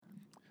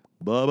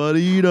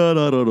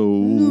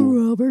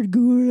Ba-ba-dee-da-da-da-do. Robert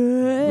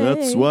Goulet.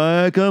 That's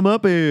why I come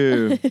up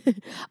here.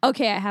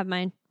 Okay, I have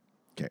mine.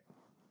 Okay.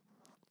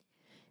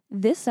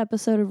 This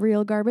episode of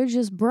Real Garbage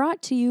is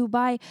brought to you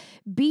by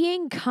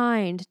being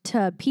kind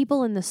to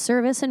people in the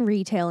service and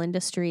retail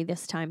industry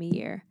this time of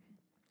year.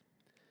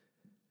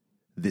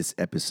 This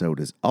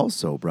episode is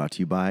also brought to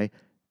you by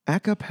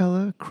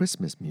Acapella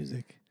Christmas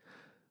Music.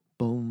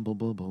 Boom boom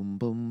boom boom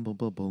boom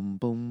boom boom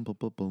boom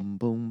boom boom boom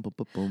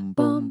boom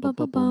boom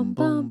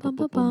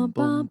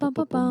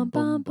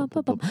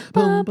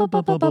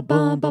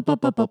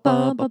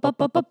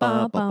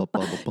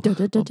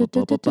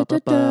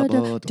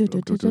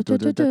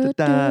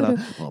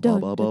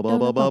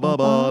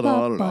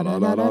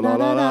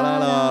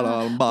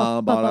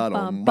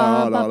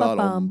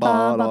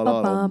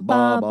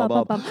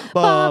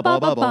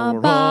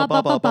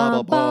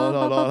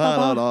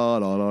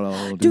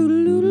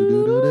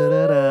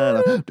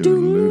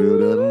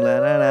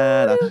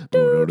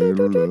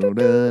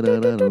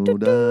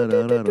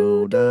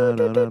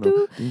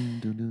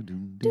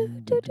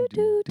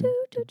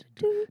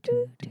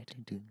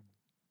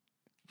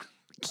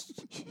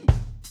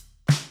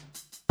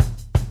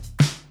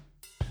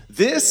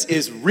This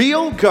is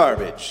Real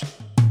Garbage.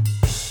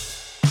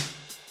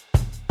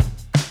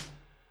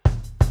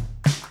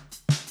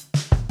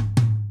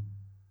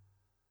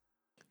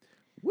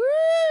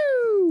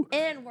 Woo!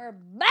 And we're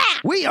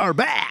back. We are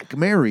back.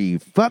 Merry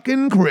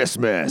fucking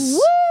Christmas.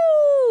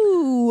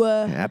 Woo!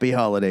 Happy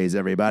holidays,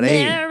 everybody.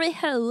 Merry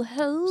ho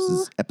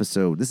ho.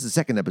 This is the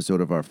second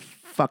episode of our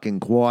fucking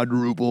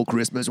quadruple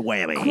Christmas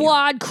whammy.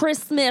 Quad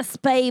Christmas,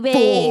 baby.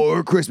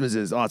 4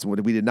 Christmases. Awesome.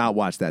 We did not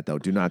watch that, though.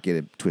 Do not get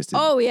it twisted.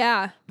 Oh,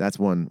 yeah. That's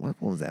one.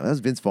 What was that? That was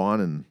Vince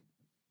Vaughn and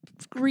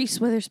Reese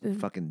Witherspoon.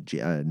 fucking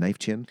Knife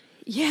Chin.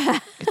 Yeah.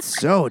 It's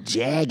so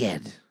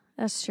jagged.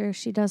 That's true.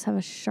 She does have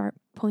a sharp,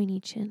 pointy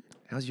chin.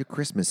 How's your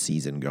Christmas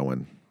season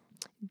going?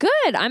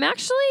 Good. I'm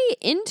actually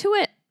into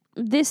it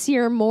this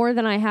year more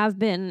than I have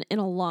been in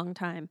a long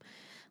time.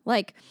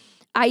 Like,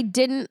 I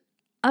didn't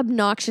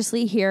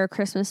obnoxiously hear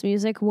Christmas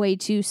music way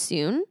too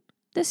soon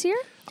this year.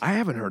 I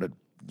haven't heard a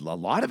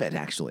lot of it,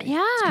 actually.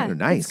 Yeah. It's kind of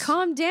nice. It's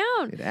calmed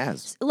down. It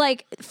has.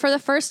 Like, for the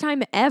first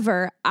time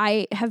ever,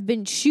 I have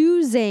been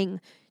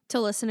choosing to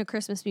listen to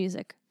Christmas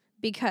music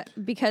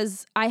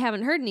because I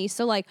haven't heard any.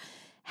 So, like,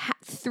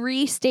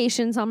 3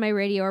 stations on my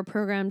radio are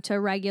programmed to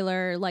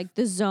regular, like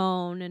The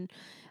Zone and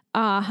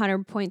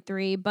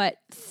 100.3, but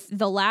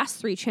the last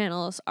 3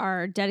 channels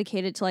are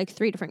dedicated to like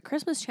 3 different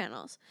Christmas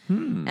channels.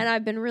 And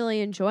I've been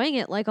really enjoying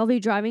it. Like, I'll be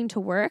driving to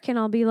work and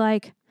I'll be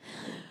like,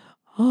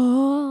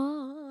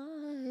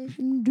 I'm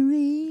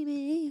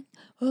dreaming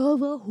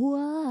of a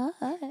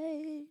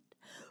white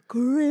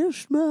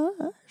Christmas.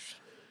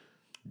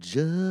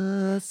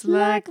 Just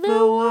like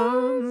the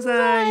ones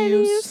I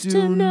used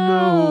to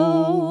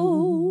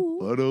know.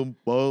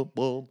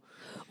 Ba-dum-bum-bum.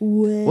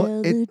 Well,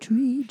 What? the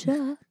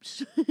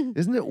treetops.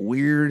 Isn't it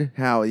weird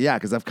how,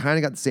 because I've kind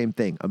of got the same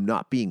thing. I'm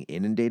not being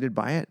inundated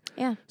by it.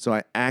 Yeah. So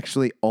I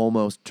actually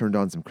almost turned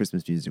on some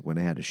Christmas music when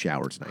I had a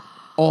shower tonight.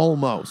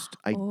 Almost.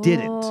 I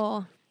didn't.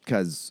 Oh.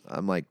 Because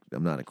I'm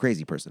not a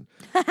crazy person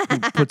who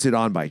puts it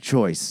on by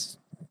choice.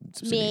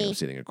 I'm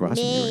sitting across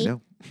from you right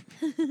now.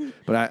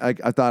 But I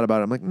thought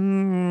about it. I'm like,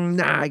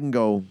 nah, I can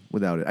go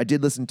without it. I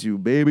did listen to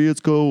Baby It's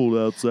Cold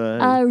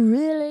Outside. I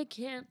really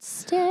can't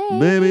stay.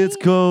 Baby It's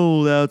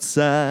Cold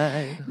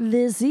Outside.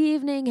 This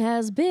evening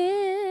has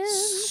been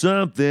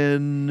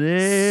Something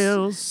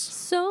else.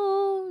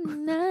 so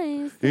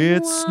nice.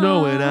 It's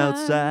snowing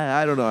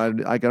outside. I don't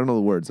know. I don't know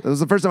the words. It was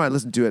the first time I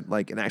listened to it,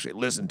 and actually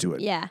listened to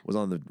it. Yeah. Was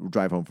on the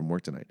drive home from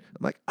work tonight.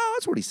 I'm like, oh,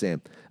 that's what he's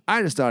saying.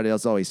 I just thought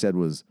all he said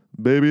was,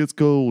 baby, it's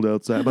cold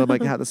outside. But I'm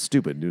like, that's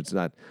stupid, dude. It's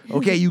not.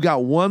 Okay, you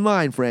got one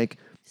line, Frank.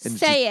 And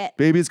Say it.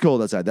 Baby, it's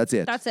cold outside. That's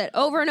it. That's it.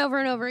 Over and over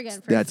and over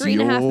again for That's 3.5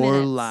 minutes.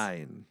 your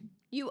line.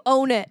 You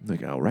own it. I'm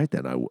like, all right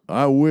then.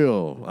 I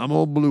will. I'm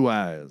all blue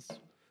eyes.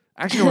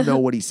 I actually don't know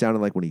what he sounded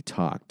like when he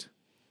talked.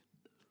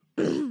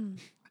 I don't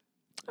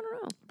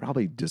know.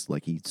 Probably just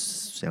like he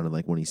sounded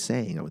like when he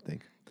sang, I would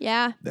think.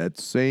 Yeah. That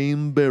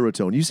same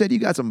baritone. You said you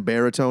got some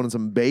baritone and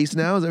some bass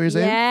now. Is that what you're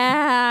saying?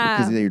 Yeah.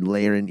 Because your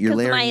laryngitis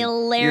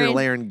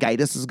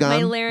is gone.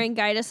 My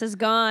laryngitis is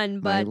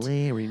gone, My but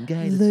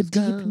laryngitis the is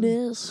gone.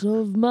 deepness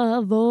of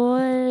my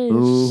voice.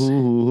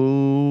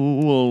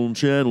 Oh, on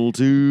Channel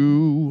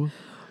 2.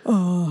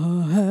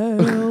 I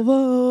have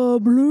a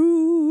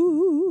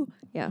blue.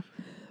 Yeah.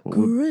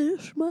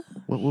 Christmas.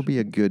 What would be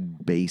a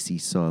good bassy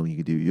song you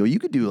could do? You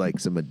could do like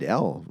some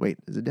Adele. Wait,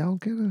 is Adele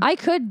kind of? I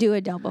could do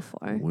Adele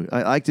before.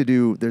 I like to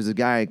do. There's a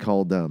guy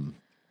called a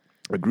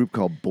group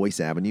called Boyce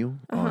Avenue.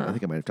 I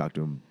think I might have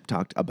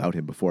talked about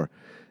him before.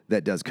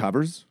 That does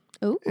covers.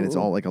 Ooh. And it's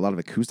all like a lot of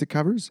acoustic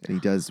covers, and he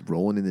does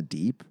 "Rolling in the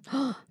Deep,"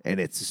 and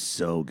it's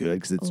so good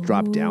because it's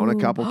dropped down a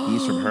couple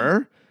keys from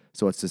her,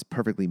 so it's this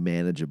perfectly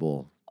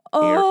manageable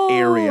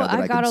area that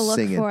I gotta can look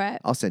sing for in.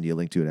 it. I'll send you a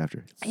link to it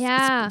after.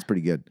 It's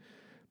pretty good.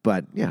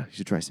 But yeah, you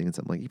should try singing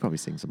something like, you probably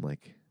sing some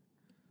like,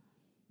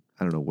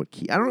 I don't know what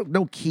key. I don't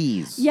know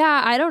keys.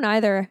 Yeah, I don't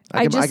either.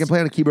 I can play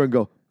on a keyboard and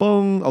go,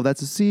 bong. Oh,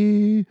 that's a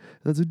C.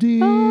 That's a D.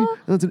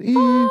 That's an E.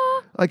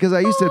 Like, because I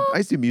used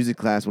to do music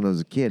class when I was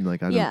a kid.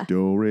 Like, I know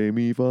do, re,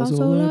 mi, fa,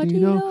 sol, la, ti,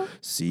 do.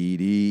 C,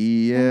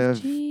 D, E,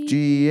 F,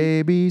 G,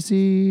 A, B,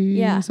 C.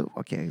 Yeah. So,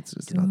 okay, it's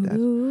just not that.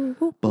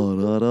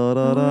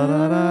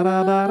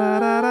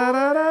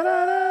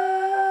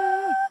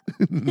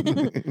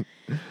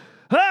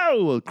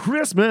 Oh,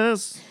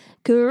 Christmas.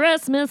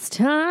 Christmas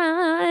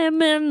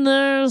time in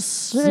the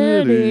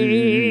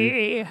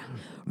city.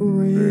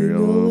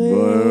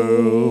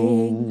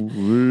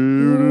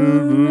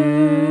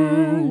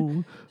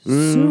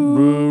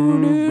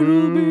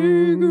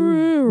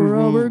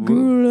 Robert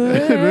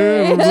Goulet.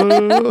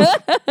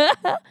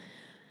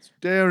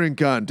 Staring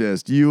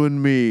contest, you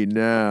and me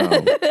now.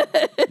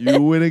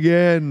 You win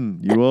again.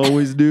 You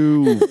always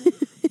do.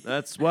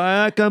 That's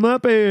why I come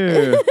up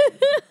here.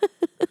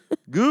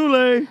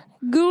 Goulet.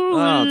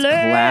 Oh, it's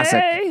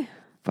classic.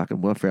 Fucking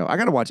Will Ferrell. I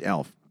gotta watch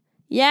Elf.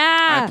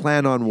 Yeah. I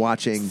plan on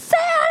watching Santa!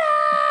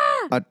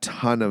 a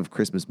ton of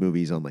Christmas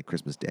movies on like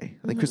Christmas Day.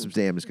 I think Christmas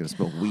Day I'm just gonna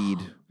smoke weed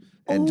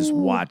and just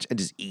watch and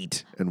just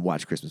eat and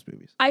watch Christmas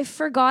movies. I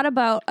forgot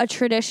about a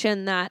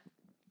tradition that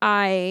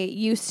I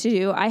used to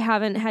do. I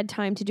haven't had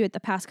time to do it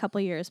the past couple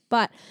of years,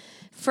 but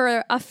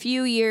for a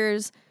few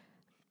years,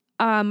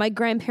 my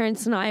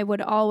grandparents and I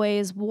would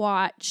always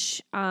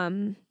watch.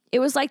 It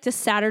was like the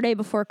Saturday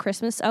before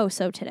Christmas. Oh,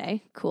 so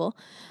today, cool.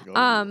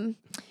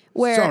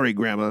 Where Sorry,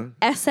 Grandma.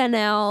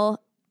 SNL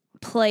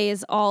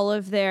plays all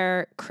of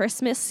their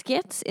Christmas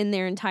skits in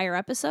their entire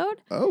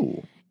episode.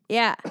 Oh,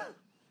 Yeah,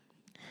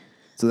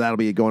 so that'll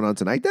be going on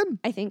tonight then?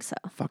 I think so.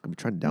 Fuck, I'm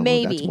trying to download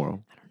Maybe. that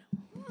tomorrow.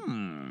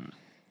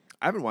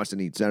 I haven't watched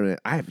any Saturday.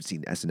 I haven't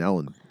seen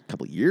SNL in a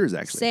couple of years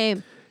actually.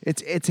 Same.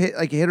 It's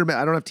like hit or miss.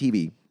 I don't have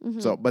TV,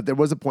 so but there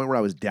was a point where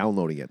I was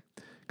downloading it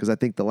because I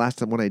think the last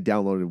time when I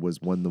downloaded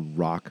was when The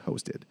Rock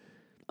hosted.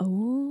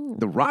 Oh,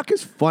 The Rock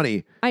is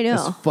funny. I know.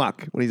 As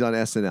fuck when he's on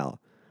SNL.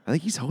 I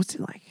think he's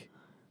hosted like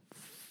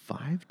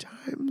 5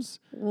 times.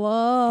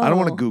 whoa. I don't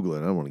want to Google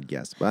it. I don't want to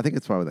guess, but I think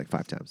it's probably like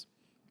 5 times.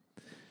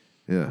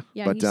 Yeah.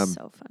 Yeah, but he's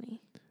so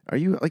funny. are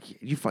you like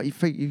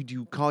do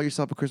you call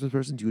yourself a Christmas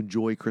person? Do you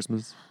enjoy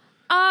Christmas?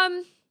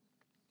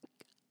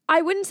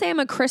 I wouldn't say I'm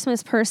a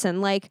Christmas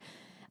person. Like,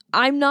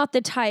 I'm not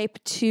the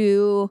type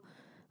to,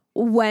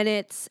 when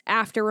it's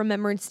after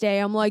Remembrance Day,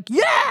 I'm like,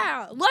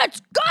 yeah,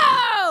 let's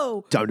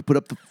go. Time to put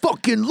up the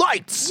fucking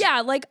lights.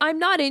 Yeah, like, I'm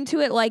not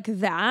into it like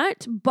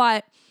that,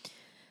 but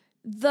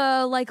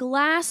the, like,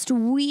 last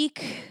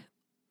week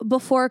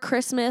before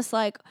Christmas,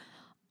 like,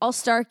 I'll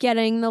start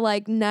getting the,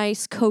 like,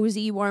 nice,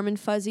 cozy, warm and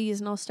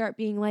fuzzies, and I'll start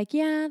being like,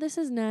 yeah, this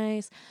is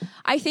nice.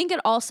 I think it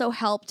also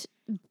helped,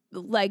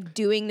 like,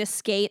 doing the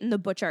skate and the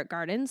Butch Art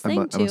Gardens thing,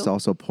 I must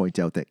also point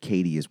out that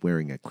Katie is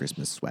wearing a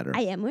Christmas sweater.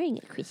 I am wearing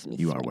a Christmas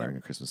You sweater. are wearing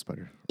a Christmas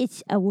sweater.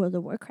 It's a World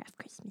of Warcraft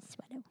Christmas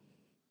sweater.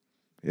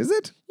 Is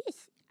it?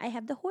 Yes, I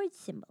have the horde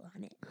symbol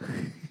on it.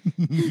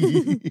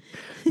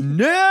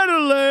 Nerd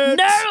alert!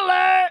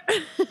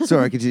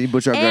 Sorry, continue.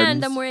 Butch Art Gardens.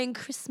 And I'm wearing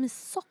Christmas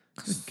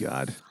socks.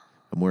 God.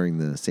 I'm wearing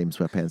the same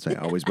sweatpants I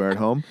always wear at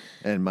home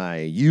and my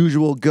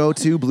usual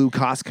go-to blue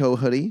Costco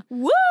hoodie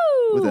Woo!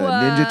 with a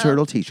Ninja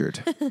Turtle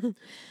t-shirt.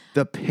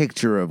 The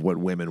picture of what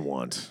women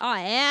want. Oh,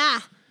 yeah.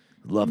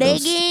 Love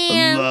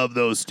Megan.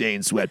 those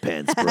stained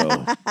sweatpants,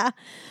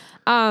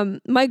 bro.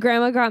 My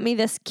grandma got me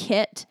this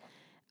kit,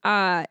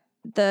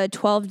 the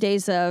 12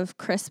 days of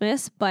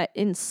Christmas, but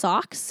in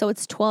socks. So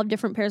it's 12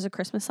 different pairs of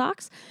Christmas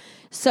socks.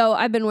 So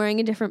I've been wearing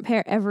a different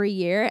pair every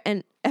year.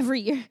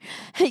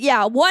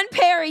 Yeah, one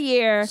pair a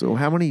year. So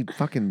how many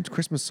fucking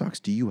Christmas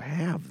socks do you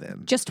have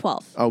then? Just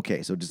 12.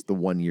 Okay, so just the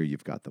 1 year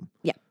you've got them.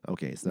 Yeah.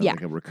 Okay, it's not Yeah.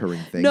 like a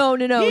recurring thing. No.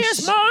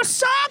 Here's more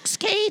socks,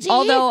 Katie.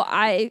 Although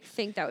I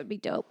think that would be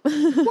dope.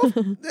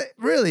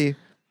 Really,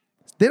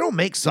 they don't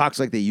make socks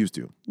like they used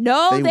to.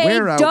 No, they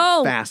wear out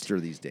don't.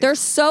 faster these days. They're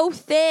so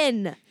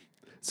thin.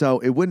 So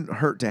it wouldn't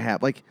hurt to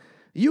have, like,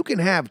 you can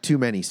have too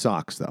many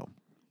socks though.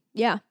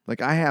 Yeah.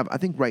 Like I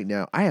think right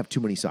now, I have too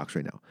many socks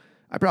right now.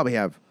 I probably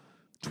have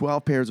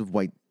 12 pairs of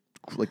white,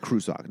 like crew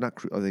socks. Not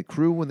crew, are they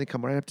crew when they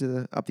come right up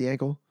the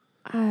ankle?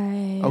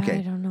 I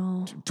don't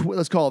know.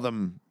 Let's call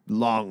them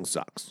long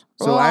socks.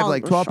 So I have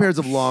like 12 pairs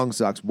of socks. long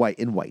socks, white,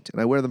 and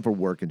I wear them for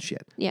work and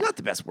shit. Yeah. Not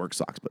the best work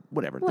socks, but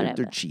whatever. Whatever.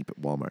 They're cheap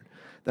at Walmart.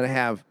 Then I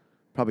have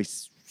probably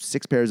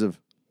 6 pairs of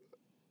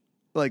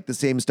like the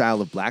same style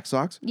of black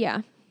socks.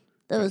 Yeah.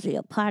 Those are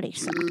your party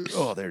socks.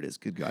 Oh, there it is.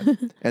 Good God.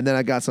 And then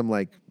I got some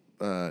like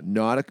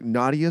nautical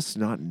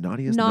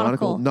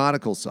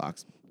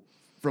socks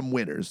from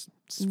Winners.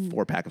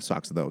 4-pack of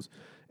socks of those.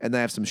 And then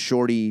I have some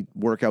shorty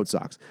workout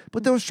socks.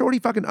 But those shorty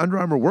fucking Under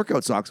Armour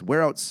workout socks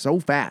wear out so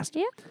fast.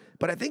 Yeah.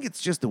 But I think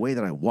it's just the way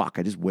that I walk.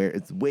 It's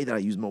the way that I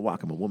use my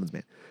walk. I'm a woman's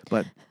man.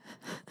 But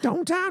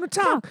don't time to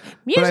talk.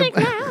 Music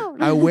But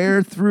loud. I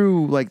wear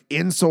through like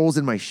insoles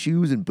in my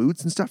shoes and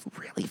boots and stuff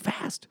really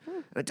fast.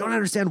 And I don't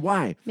understand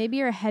why. Maybe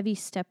you're a heavy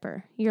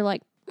stepper. You're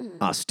like,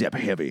 I'll step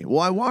heavy. Well,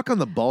 I walk on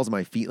the balls of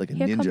my feet like a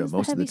here ninja comes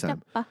most the of the heavy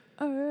time. stepper.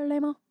 Early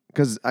mo.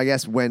 Because I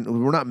guess when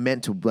we're not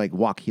meant to like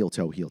walk heel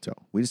toe.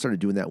 We just started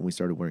doing that when we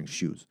started wearing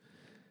shoes.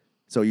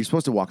 So you're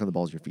supposed to walk on the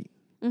balls of your feet.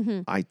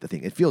 I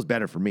think it feels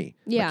better for me.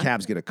 Yeah. My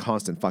calves get a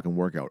constant fucking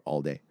workout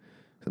all day.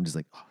 I'm just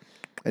like, oh,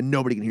 and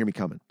nobody can hear me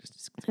coming.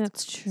 Just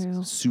That's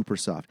true. super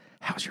soft.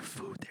 How's your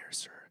food there,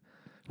 sir?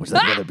 Would you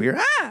like another beer?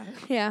 Ah!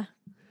 Yeah.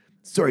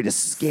 Sorry to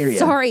scare you.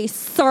 Sorry,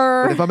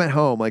 sir. But if I'm at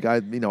home, like I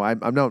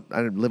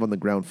live on the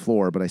ground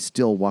floor, but I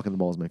still walk on the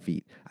balls of my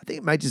feet. I think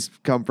it might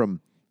just come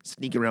from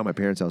sneaking around my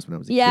parents' house when I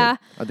was a Yeah.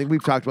 kid. I think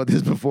we've talked about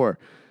this before.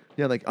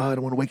 Yeah, like, oh, I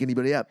don't want to wake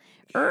anybody up.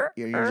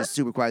 You're just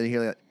super quiet. You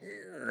hear like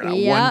one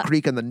Yep.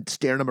 creak on the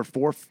stair number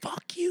 4.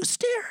 Fuck you,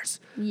 stairs.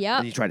 Yep.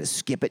 And you try to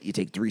skip it. You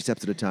take 3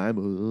 steps at a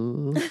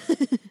time.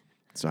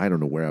 So I don't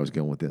know where I was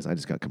going with this. I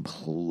just got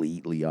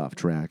completely off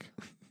track.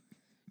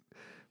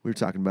 We were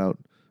talking about,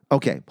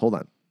 okay, hold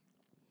on.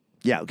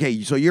 Yeah,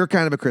 okay, so you're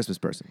kind of a Christmas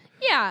person.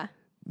 Yeah.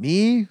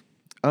 Me,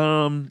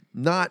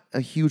 not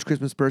a huge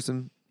Christmas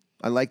person.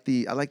 I like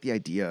the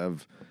idea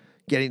of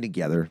getting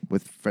together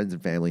with friends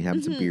and family,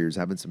 having some beers,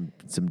 having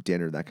some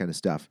dinner, that kind of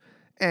stuff,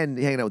 and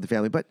hanging out with the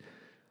family. But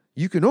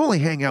you can only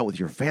hang out with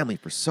your family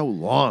for so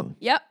long.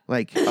 Yep.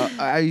 Like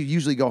I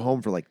usually go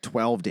home for like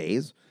 12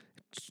 days.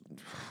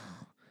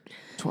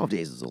 12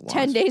 days is a lot.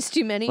 10 days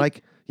too many.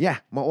 Like, yeah,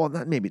 well,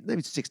 not maybe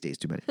 6 days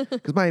too many.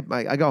 Because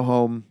I go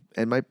home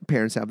and my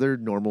parents have their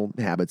normal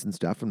habits and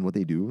stuff and what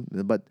they do.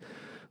 But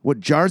what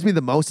jars me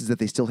the most is that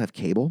they still have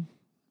cable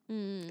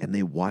and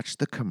they watch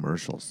the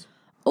commercials.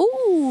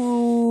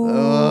 Ooh.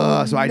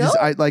 So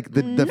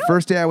the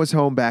first day I was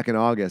home back in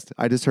August,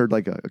 I just heard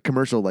like a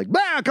commercial like,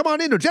 come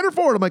on in to Jennifer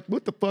Ford. I'm like,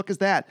 what the fuck is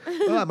that?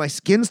 My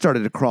skin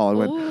started to crawl. I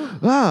went,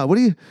 what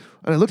do you?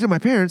 And I looked at my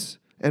parents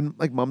and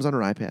like mom's on her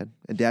iPad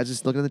and dad's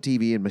just looking at the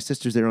TV and my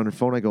sister's there on her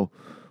phone. I go,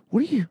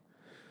 what are you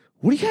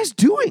guys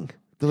doing?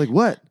 They're like,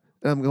 what?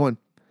 And I'm going,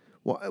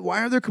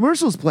 why are there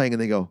commercials playing?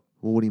 And they go,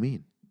 well, what do you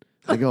mean?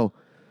 I go,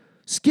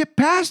 skip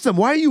past them.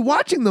 Why are you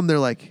watching them? They're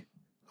like,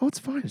 oh, it's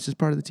fine. It's just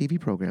part of the TV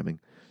programming.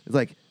 It's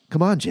like,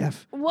 come on,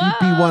 Jeff. Be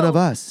one of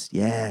us.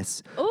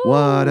 Yes.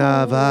 One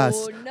of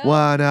us.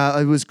 No.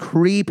 It was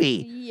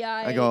creepy.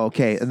 Yikes. I go,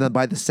 okay. And then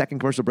by the second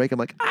commercial break, I'm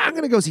like, I'm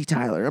going to go see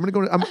Tyler. I'm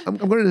going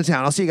to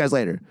town. I'll see you guys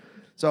later.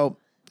 So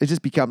it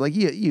just become like,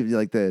 you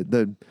like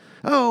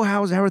how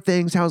are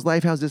things? How's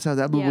life? How's this? How's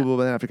that? Blah, blah,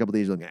 blah. And after a couple of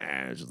days, you're like,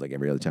 it's just like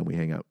every other time we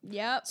hang out.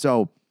 Yep.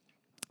 So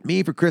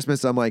me for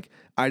Christmas, I'm like,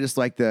 I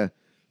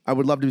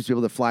would love to just be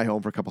able to fly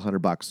home for a couple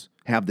 $100,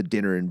 have the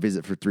dinner and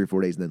visit for 3 or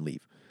 4 days and then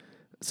leave.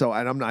 So,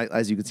 and I'm not,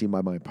 as you can see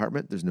by my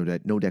apartment, there's no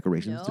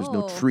decorations. There's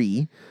no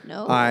tree.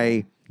 No.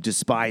 I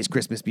despise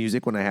Christmas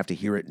music when I have to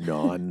hear it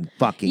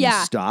non-fucking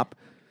stop.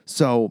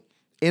 So,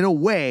 in a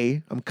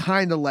way, I'm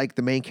kind of like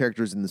the main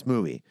characters in this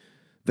movie,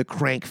 the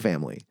Crank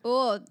family.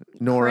 Oh,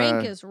 Nora,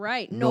 Crank is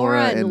right.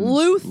 Nora and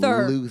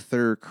Luther.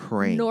 Luther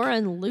Crank. Nora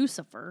and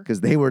Lucifer.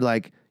 Because they were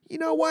like, you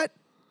know what?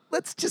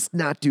 Let's just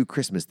not do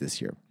Christmas this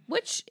year.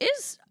 Which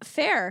is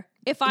fair.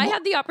 If I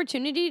had the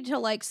opportunity to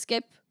like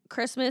skip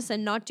Christmas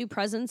and not do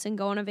presents and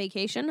go on a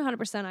vacation,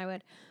 100% I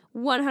would.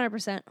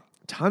 100%.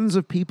 Tons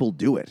of people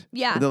do it.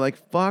 Yeah. But they're like,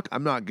 fuck,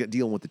 I'm not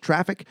dealing with the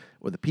traffic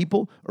or the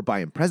people or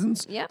buying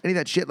presents. Yeah. Any of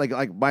that shit.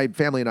 Like my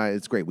family and I,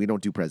 it's great. We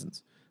don't do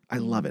presents. I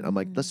love it. I'm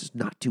like, let's just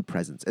not do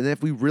presents. And then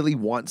if we really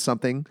want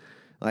something,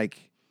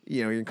 like,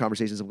 you're in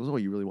conversations, someone goes, oh,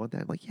 you really want that?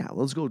 I'm like, yeah,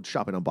 let's go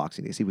shopping on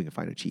Boxing Day, see if we can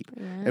find it cheap.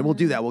 Yeah. And we'll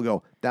do that. We'll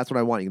go, that's what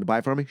I want. You going to buy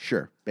it for me?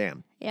 Sure.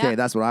 Bam. Yeah. Okay,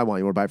 that's what I want.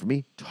 You want to buy it for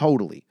me?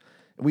 Totally.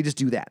 And we just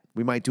do that.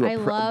 We might do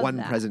one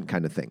that. present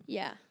kind of thing.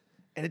 Yeah.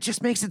 And it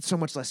just makes it so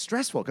much less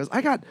stressful because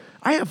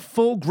I have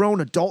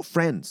full-grown adult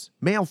friends,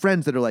 male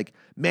friends that are like,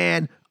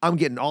 man, I'm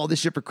getting all this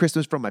shit for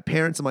Christmas from my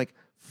parents. I'm like,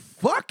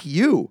 fuck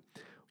you.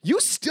 You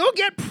still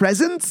get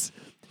presents?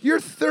 You're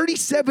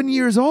 37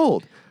 years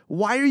old.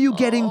 Why are you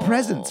getting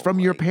presents from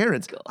your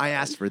parents? God. I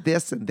asked for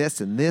this and this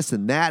and this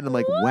and that. And I'm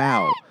like,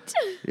 wow,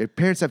 your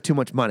parents have too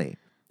much money.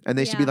 And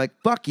they should be like,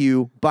 fuck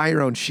you, buy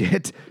your own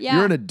shit. Yeah.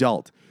 You're an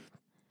adult.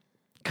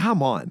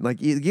 Come on.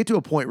 Like, you get to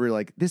a point where you're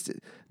like,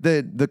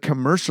 the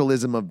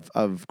commercialism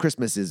of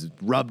Christmas is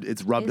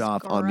rubbed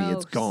off on me.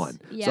 It's gone.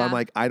 Yeah. So I'm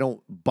like, I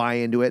don't buy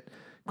into it.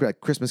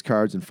 Christmas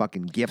cards and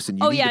fucking gifts and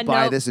you need to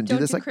buy this and do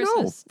this. Like,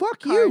 Christmas no, fuck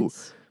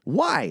cards. You.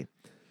 Why?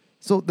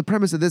 So the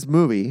premise of this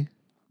movie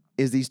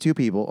is these two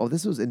people. Oh,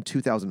 this was in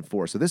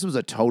 2004. So this was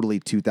a totally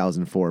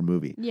 2004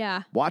 movie.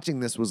 Yeah.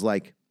 Watching this was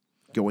like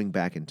going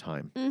back in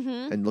time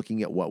and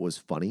looking at what was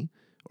funny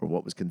or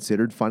what was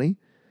considered funny.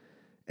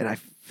 And I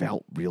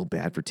felt real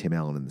bad for Tim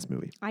Allen in this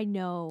movie. I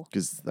know.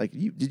 Because like,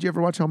 did you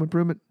ever watch Home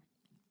Improvement?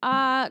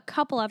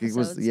 Couple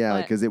episodes.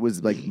 Because it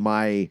was like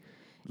my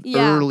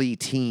early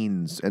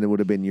teens, and it would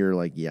have been your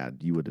like,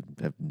 you would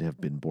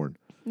have been born.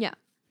 Yeah.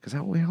 Because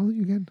how old are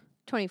you again?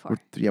 24.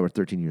 We're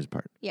 13 years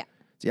apart. Yeah.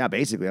 So yeah,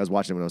 basically, I was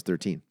watching it when I was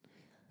 13.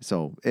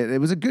 So it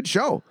was a good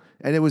show.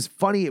 And it was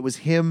funny. It was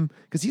him,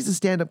 because he's a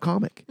stand-up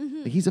comic.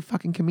 Like, he's a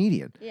fucking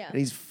comedian. Yeah. And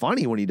he's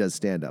funny when he does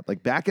stand-up.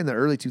 Like, back in the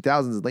early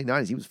 2000s and late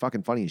 90s, he was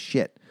fucking funny as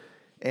shit.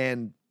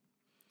 And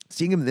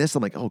seeing him in this,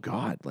 I'm like, oh,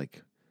 God.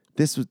 Like,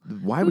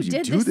 Why would you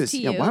did do this this? to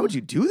Yeah, you? why would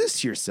you do this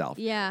to yourself?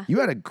 Yeah. You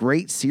had a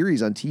great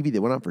series on TV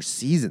that went on for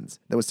seasons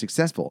that was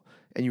successful,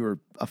 and you were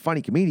a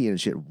funny comedian and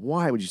shit.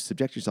 Why would you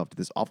subject yourself to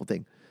this awful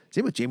thing?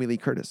 Same with Jamie Lee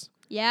Curtis.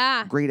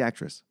 Yeah. Great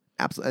actress.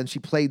 Absolutely. And she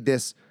played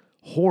this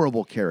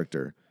horrible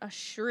character A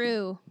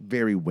shrew.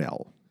 very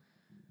well.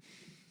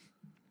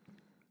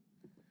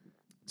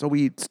 So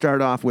we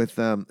start off with,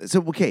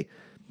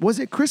 was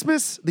it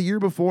Christmas the year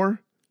before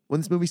when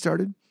this movie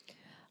started?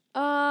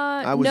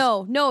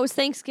 No, it was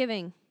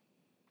Thanksgiving.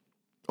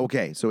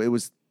 Okay, so it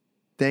was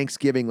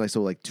Thanksgiving,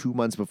 like 2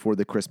 months before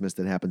the Christmas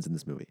that happens in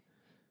this movie.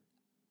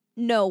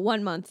 No,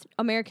 1 month.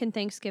 American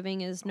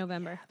Thanksgiving is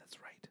November. That's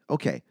right.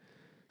 Okay,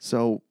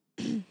 so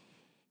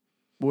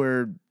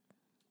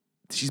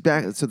she's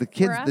back. So the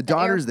kids, We're at the the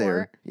daughter's there.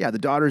 airport. Yeah, the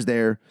daughter's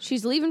there,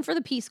 She's leaving for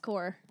the Peace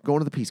Corps, going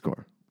to the Peace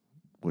Corps.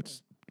 Which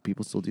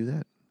people still do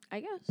that. I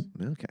guess.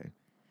 Okay.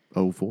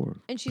 04.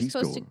 And she's Peace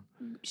supposed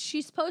Corps.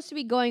 she's supposed to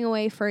be going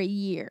away for a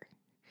year.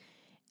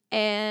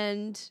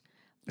 And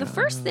the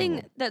first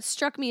thing that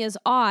struck me as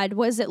odd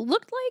was it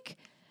looked like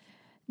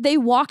they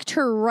walked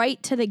her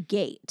right to the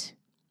gate.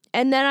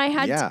 And then I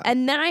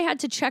had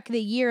to check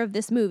the year of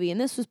this movie, and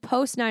this was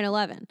post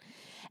 9/11.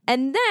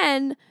 And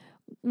then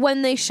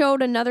when they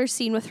showed another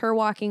scene with her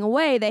walking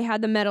away, they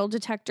had the metal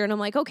detector, and I'm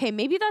like, okay,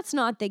 maybe that's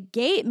not the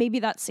gate, maybe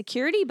that's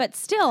security, but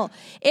still,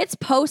 it's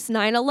post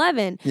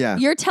 9/11. Yeah.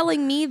 You're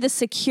telling me the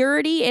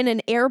security in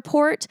an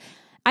airport,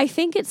 I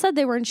think it said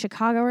they were in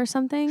Chicago or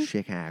something.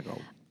 Chicago.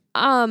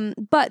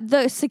 But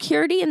the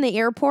security in the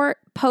airport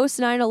post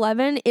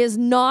 9/11 is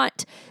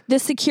not the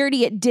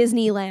security at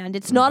Disneyland.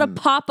 It's not a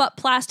pop-up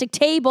plastic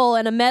table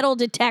and a metal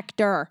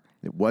detector.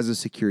 It was a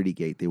security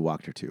gate they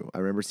walked her to. I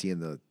remember seeing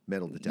the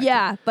metal detector.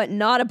 Yeah, but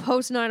not a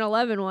post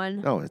 9/11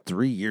 one. Oh,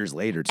 3 years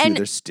later, too. And-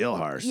 They're still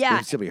harsh. yeah.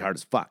 They'd still be hard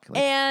as fuck. Like,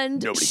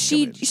 And nobody can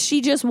she come in.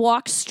 she just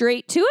walked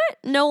straight to it,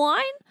 no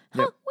line.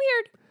 Huh, Yep.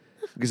 weird.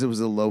 Because it was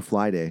a low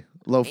fly day.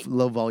 Low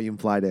volume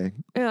fly day.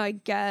 I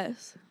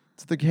guess.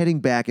 So they're heading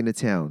back into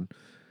town.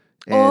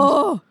 And,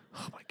 Oh,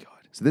 my God.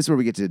 So this is where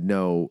we get to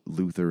know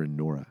Luther and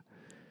Nora.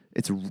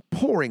 It's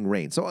pouring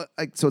rain. So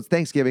so it's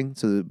Thanksgiving.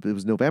 So it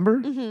was November?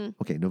 Mm-hmm.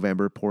 Okay,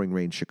 November, pouring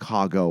rain,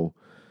 Chicago.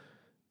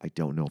 I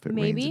don't know if it rains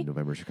Maybe. in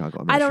November,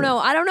 Chicago. I'm not I don't sure. know.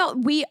 I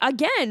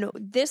don't know.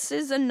 This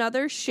is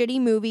another shitty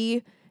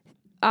movie.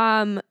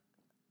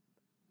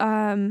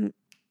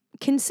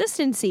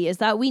 Consistency is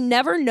that we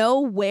never know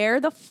where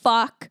the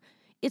fuck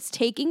it's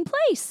taking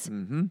place.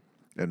 And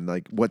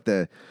like what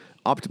the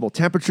optimal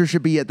temperature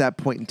should be at that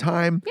point in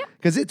time. Yeah.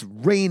 Because it's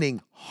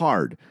raining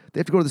hard. They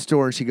have to go to the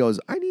store and she goes,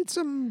 I need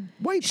some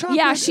white chocolate.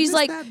 Yeah, and she's this,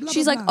 like, that, blah,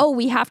 she's blah, like, blah." oh,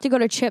 we have to go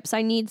to Chips.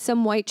 I need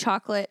some white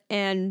chocolate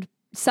and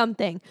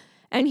something.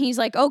 And he's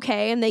like,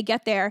 okay. And they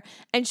get there,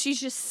 and she's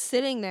just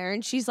sitting there,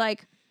 and she's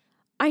like,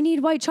 I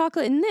need white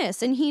chocolate and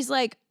this. And he's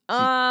like,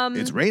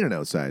 It's raining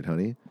outside,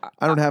 honey.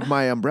 I don't have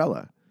my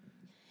umbrella.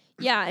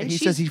 yeah. And And he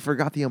says he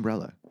forgot the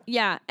umbrella.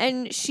 yeah.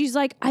 And she's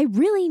like, I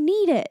really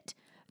need it.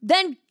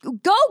 Then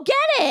go get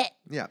it.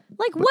 Yeah.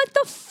 Like, what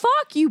the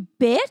fuck, you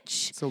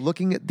bitch? So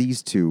looking at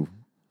these two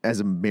as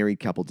a married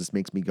couple just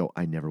makes me go,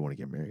 I never want to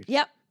get married.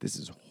 Yep. This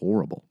is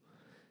horrible.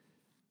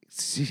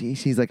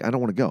 She's like, I don't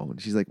want to go.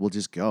 And she's like, well,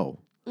 just go.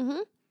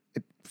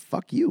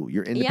 Fuck you.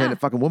 You're an independent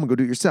fucking woman. Go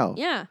do it yourself.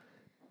 Yeah.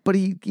 But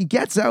he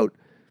gets out,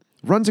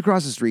 runs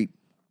across the street,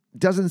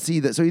 doesn't see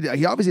that. So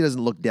he obviously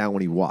doesn't look down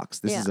when he walks.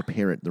 This is Yeah.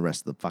 apparent in the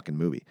rest of the fucking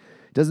movie.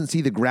 Doesn't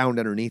see the ground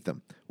underneath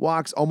him.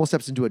 Walks, almost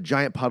steps into a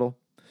giant puddle,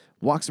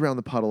 walks around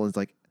the puddle, and is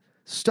like,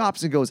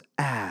 stops and goes,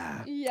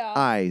 Yeah.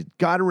 I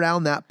got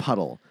around that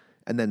puddle.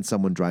 And then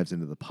someone drives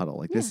into the puddle.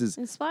 Like, this is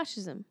And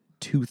splashes him.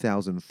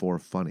 2004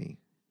 funny.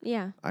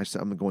 Yeah.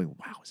 I'm going,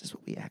 wow, is this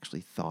what we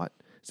actually thought?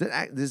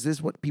 Is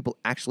this what people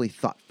actually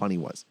thought funny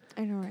was?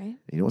 I know, right?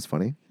 You know what's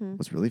funny?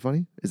 What's really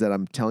funny is that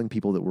I'm telling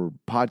people that we're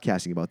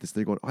podcasting about this.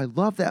 They're going, oh, I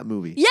love that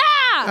movie. Yeah.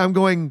 I'm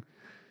going,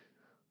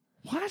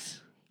 what?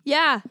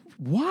 Yeah.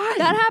 Why?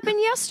 That happened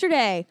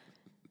yesterday.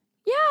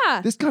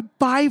 Yeah. This got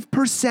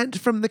 5%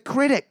 from the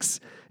critics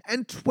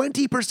and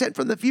 20%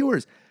 from the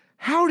viewers.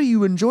 How do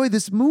you enjoy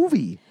this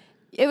movie?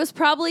 It was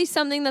probably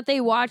something that they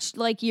watched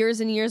like years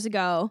and years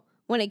ago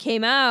when it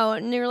came out,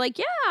 and they were like,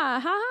 yeah,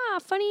 haha,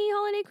 funny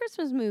holiday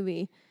Christmas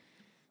movie.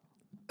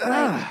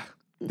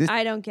 This-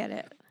 I don't get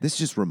it. This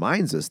just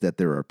reminds us that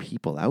there are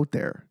people out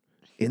there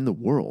in the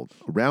world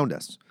around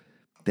us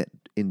that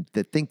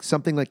think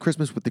something like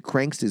Christmas with the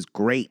Cranks is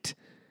great,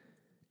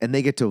 and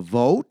they get to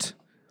vote,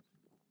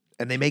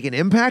 and they make an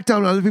impact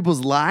on other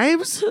people's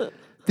lives.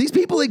 These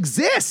people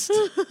exist.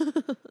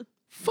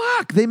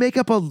 Fuck, they make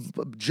up a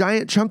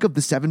giant chunk of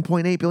the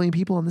 7.8 billion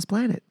people on this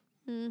planet.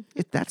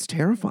 That's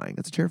terrifying.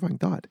 That's a terrifying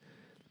thought.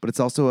 But it's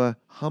also a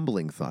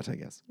humbling thought, I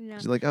guess. Yeah.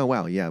 She's like, oh,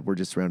 wow, yeah, we're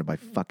just surrounded by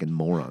fucking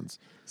morons.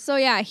 So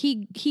yeah,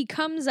 he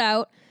comes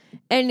out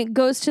and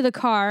goes to the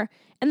car,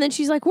 and then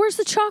she's like, "Where's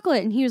the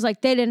chocolate?" And he was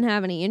like, "They didn't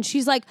have any." And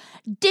she's like,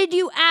 Did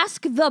you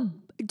ask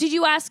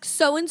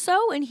so and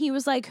so?" And he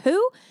was like,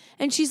 "Who?"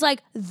 And she's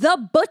like,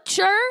 "The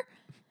butcher."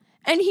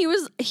 And he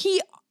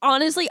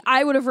honestly,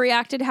 I would have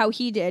reacted how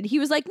he did. He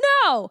was like,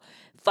 no.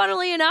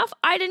 Funnily enough,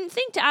 I didn't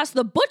think to ask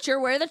the butcher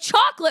where the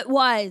chocolate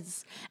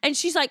was. And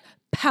she's like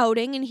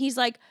pouting, and he's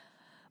like,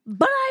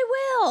 but I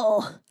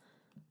will.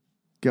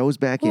 Goes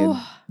back in.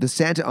 The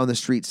Santa on the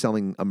street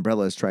selling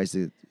umbrellas tries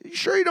to, you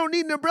sure you don't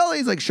need an umbrella?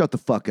 He's like, shut the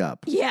fuck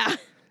up. Yeah.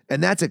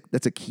 And that's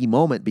a key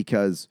moment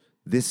because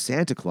this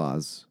Santa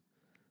Claus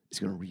is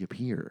going to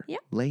reappear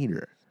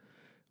later.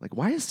 Like,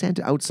 why is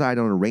Santa outside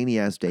on a rainy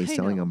ass day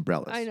selling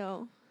umbrellas? I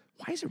know.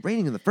 Why is it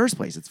raining in the first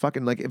place? It's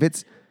fucking like, if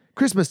it's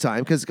Christmas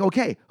time, because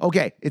okay,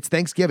 it's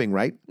Thanksgiving,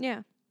 right?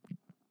 Yeah.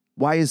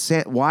 Why is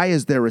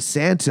there a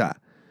Santa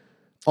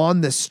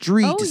on the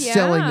street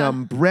selling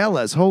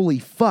umbrellas? Holy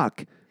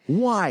fuck.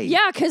 Why?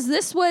 Yeah,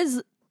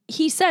 because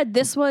he said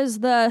this was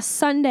the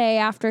Sunday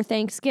after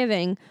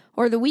Thanksgiving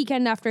or the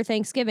weekend after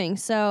Thanksgiving.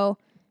 So,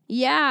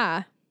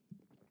 yeah.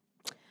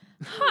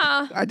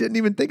 Huh. I didn't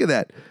even think of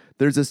that.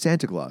 There's a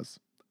Santa Claus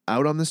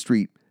out on the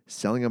street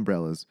selling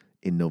umbrellas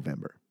in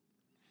November.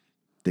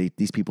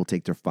 These people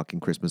take their fucking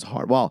Christmas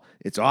hard. Well,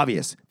 it's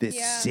obvious.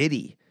 This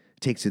city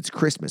takes its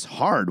Christmas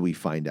hard, we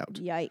find out.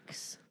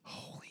 Yikes.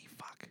 Holy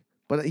fuck.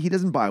 But he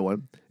doesn't buy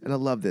one. And I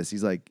love this.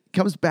 He's like,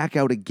 comes back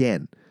out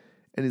again.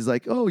 And he's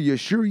like, oh, you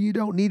sure you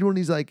don't need one?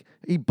 He's like,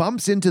 he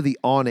bumps into the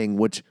awning,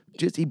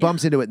 he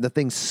bumps into it and the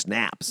thing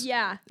snaps.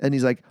 Yeah. And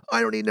he's like,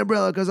 I don't need an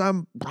umbrella because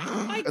and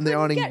the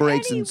awning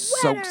breaks and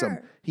soaks him.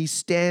 He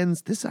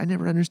stands, I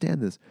never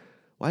understand this.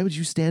 Why would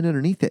you stand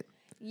underneath it?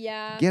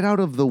 Yeah. Get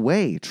out of the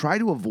way. Try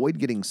to avoid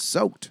getting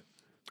soaked.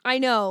 I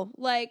know.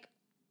 Like,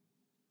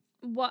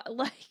 what?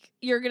 Like,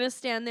 you're going to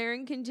stand there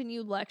and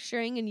continue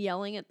lecturing and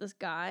yelling at this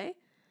guy?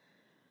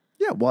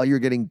 Yeah, while you're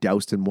getting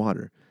doused in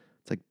water.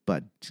 It's like,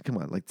 bud, come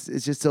on. Like,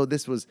 it's just so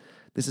this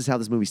is how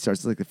this movie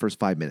starts. It's like the first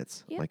 5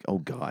 minutes. Yep. Like, oh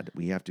God,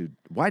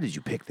 why did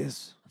you pick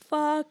this?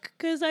 Fuck,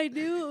 because I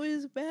knew it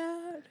was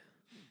bad.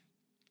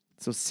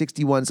 So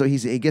 61, so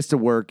he gets to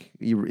work.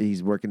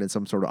 He's working in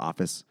some sort of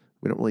office.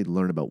 We don't really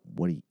learn about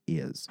what he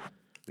is.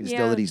 We just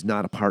know that he's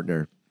not a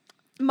partner.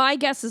 My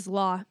guess is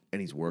law.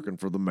 And he's working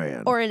for the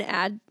man. Or an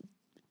ad.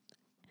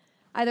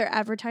 Either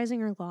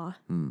advertising or law.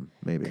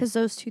 Maybe. Because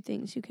those two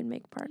things you can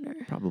make partner.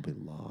 Probably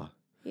law.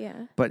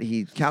 Yeah. But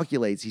he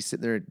calculates, he's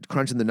sitting there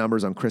crunching the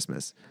numbers on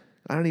Christmas.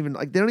 They don't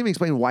even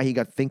explain why he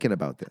got thinking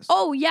about this.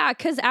 Oh, yeah,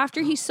 because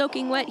after he's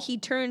soaking wet, he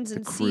turns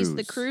and sees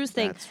the cruise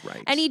thing. That's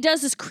right. And he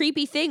does this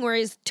creepy thing where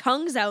his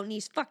tongue's out and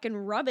he's fucking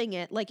rubbing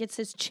it like it's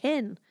his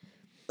chin.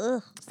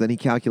 Ugh. So then he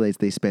calculates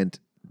they spent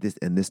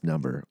this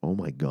number. Oh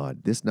my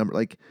God. This number,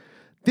 like,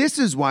 this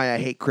is why I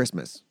hate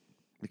Christmas.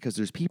 Because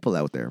there's people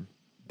out there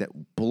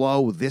that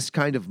blow this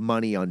kind of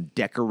money on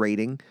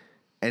decorating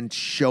and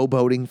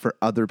showboating for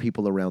other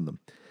people around them.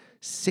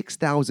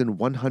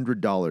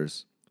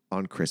 $6,100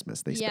 on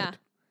Christmas they spent.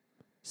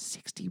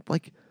 60,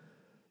 like,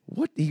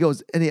 what? He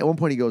goes, and at one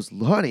point he goes,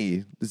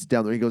 honey, this is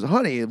down there. He goes,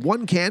 honey,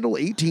 one candle,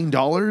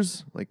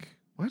 $18. Like,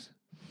 what?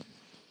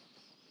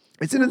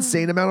 It's an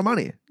insane amount of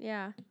money.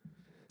 Yeah.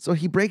 So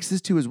he breaks this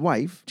to his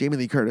wife, Jamie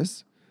Lee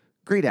Curtis,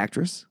 great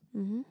actress.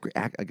 Great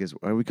I guess,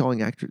 are we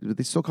calling actors? Are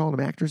they still calling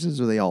them actresses,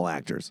 or are they all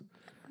actors?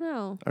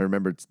 No. I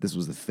remember this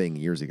was the thing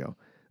years ago.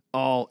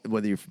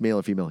 Whether you're male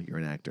or female, you're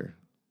an actor.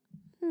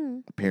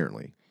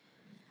 Apparently.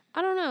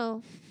 I don't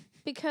know.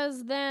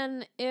 Because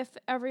then if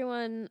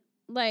everyone,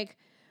 like,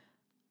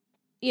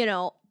 you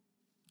know,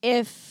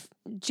 if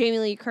Jamie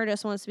Lee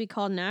Curtis wants to be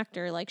called an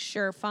actor, like,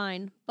 sure,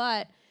 fine.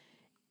 But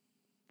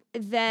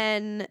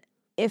then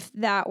if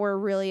that were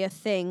really a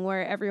thing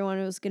where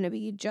everyone was going to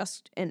be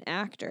just an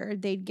actor,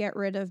 they'd get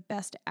rid of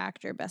best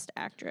actor, best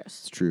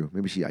actress. It's true.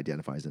 Maybe she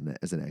identifies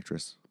as an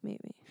actress.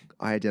 Maybe.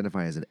 I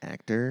identify as an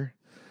actor,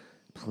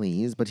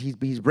 please. But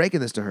he's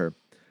breaking this to her.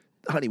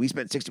 Honey, we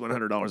spent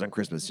 $6,100 on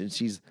Christmas. And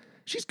she's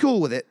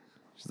cool with it.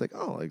 She's like,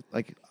 oh,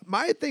 like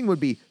my thing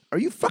would be, are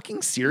you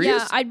fucking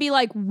serious? Yeah, I'd be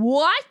like,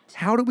 what?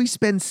 How do we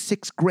spend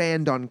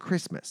 $6,000 on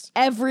Christmas?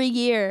 Every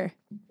year.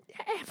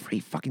 Every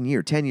fucking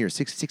year, 10 years,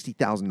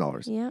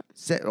 $60,000. Yeah.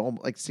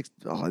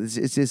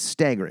 It's just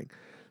staggering.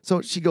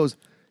 So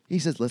he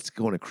says, let's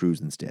go on a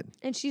cruise instead.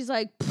 And she's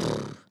like,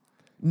 pfft.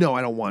 No,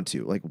 I don't want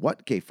to. Like,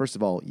 what? Okay, first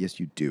of all, yes,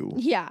 you do.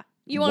 Yeah.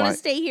 You want to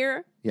stay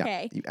here? Yeah.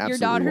 Okay. You absolutely Your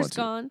daughter's want to.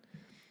 gone.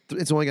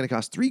 It's only going to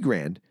cost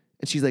 $3,000.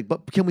 And she's like,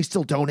 but can we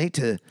still donate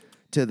to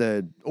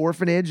the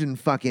orphanage and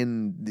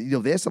fucking,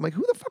 this? I'm like,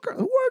 who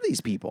are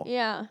these people?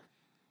 Yeah.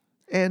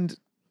 And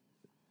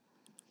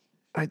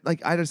I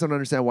just don't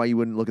understand why you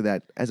wouldn't look at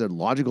that as a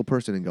logical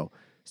person and go,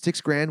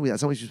 $6,000,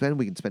 that's how much you spend,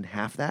 we can spend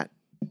half that.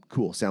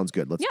 Cool, sounds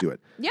good. Let's do it.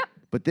 Yep.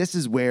 But this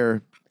is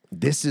where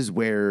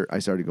I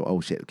started to go, oh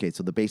shit, okay,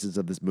 so the basis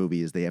of this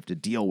movie is they have to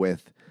deal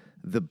with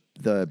the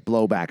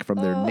blowback from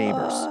their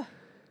neighbors.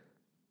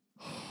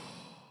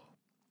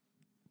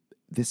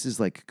 This is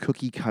like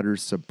cookie cutter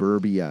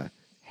suburbia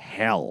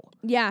hell.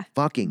 Yeah.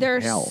 Fucking They're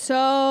hell.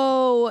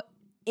 so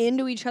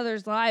into each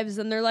other's lives,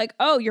 and they're like,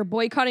 oh, you're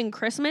boycotting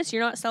Christmas?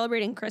 You're not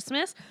celebrating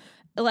Christmas?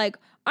 Like,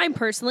 I'm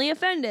personally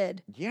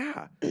offended.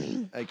 Yeah.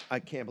 I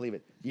can't believe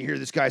it. You hear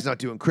this guy's not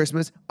doing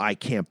Christmas? I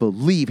can't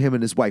believe him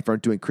and his wife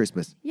aren't doing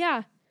Christmas.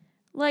 Yeah.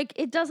 Like,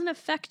 it doesn't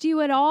affect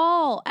you at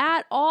all.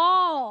 At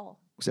all.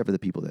 Except for the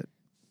people that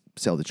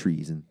sell the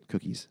trees and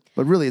cookies.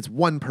 But really, it's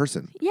one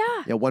person.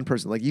 Yeah. Yeah, one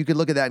person. Like, you could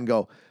look at that and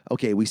go,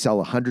 okay, we sell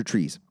 100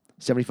 trees,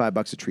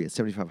 $75 a tree. It's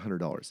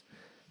 $7,500.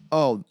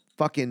 Oh,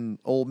 fucking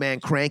old man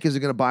Crank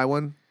isn't going to buy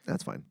one?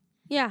 That's fine.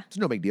 Yeah. It's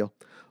no big deal.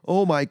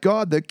 Oh, my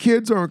God, the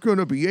kids aren't going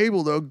to be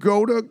able to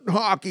go to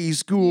hockey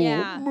school.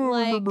 Yeah,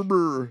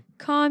 like-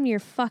 Calm your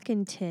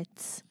fucking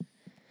tits.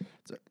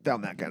 So I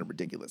found that kind of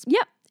ridiculous.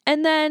 Yep.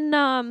 And then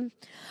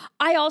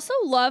I also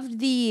loved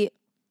the,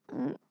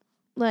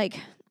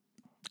 like,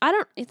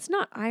 it's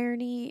not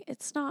irony,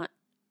 it's not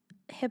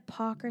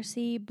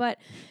hypocrisy, but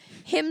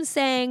him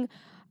saying,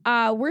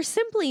 we're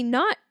simply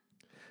not.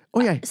 Oh,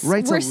 yeah,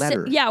 writes a we're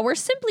letter. we're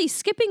simply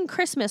skipping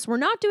Christmas. We're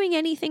not doing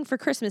anything for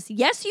Christmas.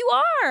 Yes, you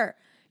are.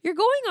 You're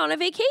going on a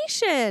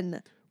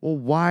vacation. Well,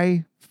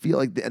 why feel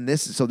like,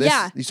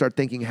 you start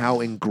thinking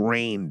how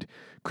ingrained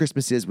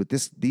Christmas is with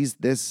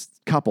this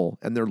couple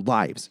and their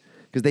lives,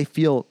 because they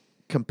feel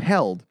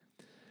compelled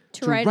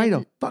to write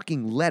a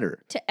fucking letter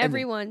to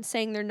everyone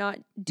saying they're not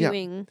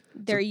doing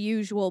their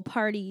usual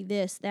party,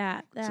 this,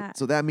 that.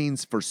 So that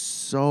means for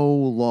so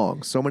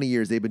long, so many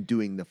years, they've been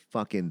doing the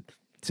fucking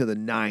to the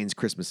nines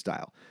Christmas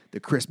style, the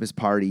Christmas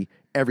party,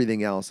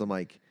 everything else. I'm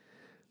like,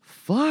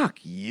 fuck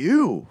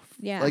you.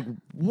 Yeah. Like,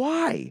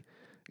 why?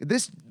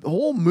 This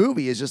whole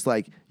movie is just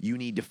like, you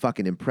need to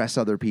fucking impress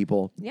other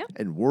people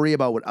and worry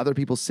about what other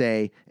people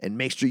say and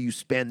make sure you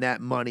spend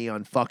that money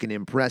on fucking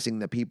impressing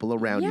the people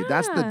around you.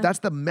 That's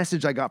the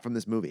message I got from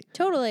this movie.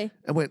 Totally.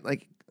 I went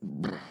like...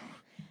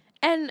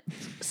 And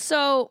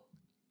so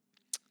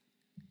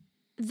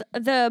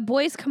the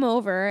boys come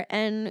over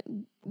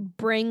and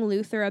bring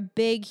Luther a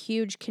big,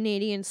 huge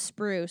Canadian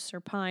spruce or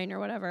pine or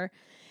whatever.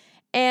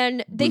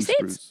 And they say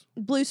it's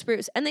blue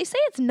spruce. And they say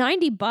it's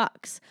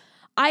 $90.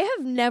 I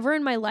have never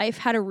in my life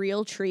had a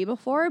real tree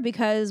before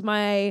because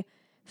my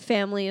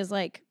family is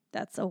like,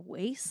 that's a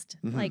waste.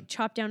 Mm-hmm. Like,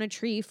 chop down a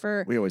tree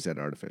for... We always had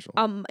artificial.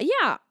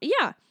 Yeah.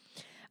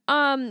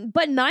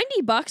 But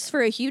 $90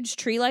 for a huge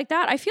tree like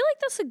that, I feel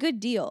like that's a good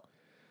deal.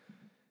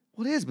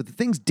 Well, it is, but the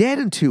thing's dead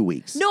in 2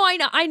 weeks. No,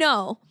 I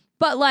know.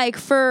 But like,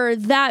 for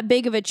that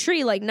big of a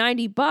tree, like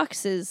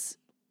 $90 is,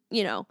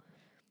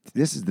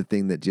 This is the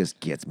thing that just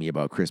gets me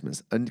about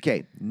Christmas.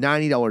 Okay,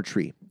 $90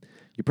 tree.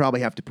 You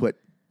probably have to put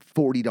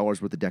 $40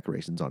 worth of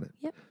decorations on it.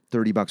 Yep.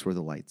 $30 worth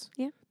of lights.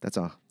 Yeah. That's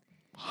a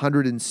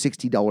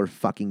 $160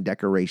 fucking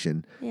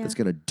decoration that's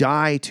going to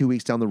die 2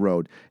 weeks down the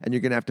road, and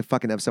you're going to have to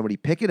fucking have somebody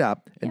pick it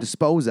up and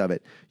dispose of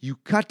it. You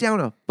cut down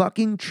a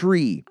fucking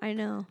tree. I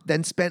know.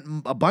 Then spent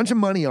a bunch of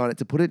money on it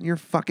to put it in your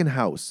fucking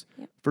house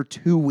for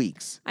 2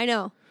 weeks. I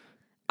know.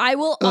 I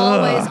will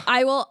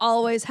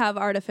always have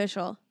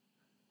artificial.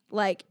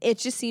 Like, it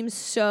just seems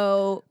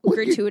so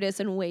gratuitous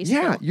and wasteful.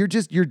 Yeah,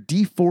 you're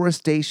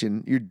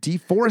deforestation. You're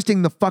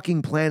deforesting the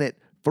fucking planet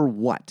for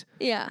what?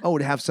 Yeah. Oh,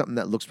 to have something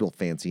that looks real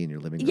fancy in your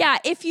living room. Yeah,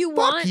 if you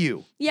want... Fuck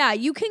you. Yeah,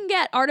 you can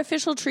get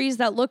artificial trees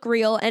that look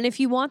real, and if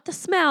you want the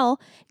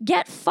smell,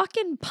 get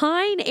fucking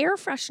pine air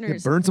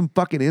fresheners. Burn some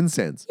fucking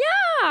incense.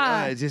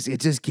 Yeah. It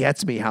just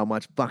gets me how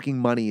much fucking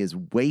money is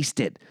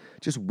wasted.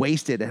 Just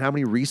wasted, and how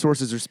many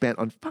resources are spent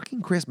on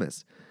fucking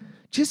Christmas.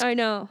 Just I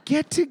know.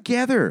 Get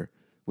together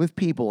with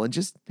people and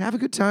just have a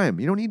good time.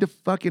 You don't need to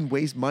fucking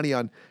waste money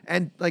on,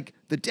 and like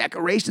the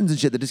decorations and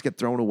shit that just get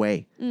thrown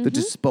away. Mm-hmm. The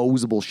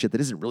disposable shit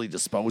that isn't really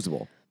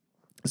disposable.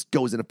 This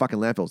goes into fucking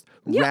landfills.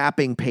 Yep.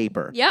 Wrapping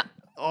paper. Yep.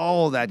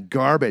 All that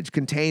garbage,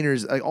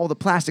 containers, all the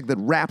plastic that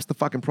wraps the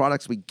fucking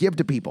products we give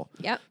to people.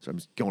 Yep. So I'm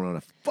just going on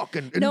a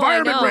fucking No, I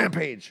environment know.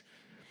 rampage.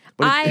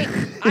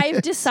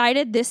 I've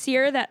decided this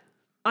year that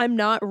I'm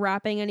not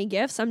wrapping any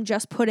gifts. I'm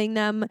just putting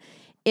them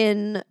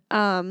in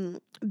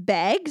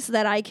bags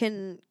that I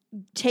can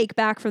take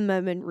back from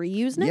them and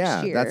reuse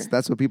next year. Yeah,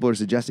 that's what people are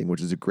suggesting,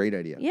 which is a great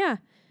idea. Yeah.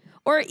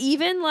 Or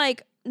even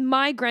like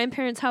my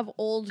grandparents have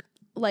old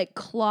like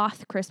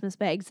cloth Christmas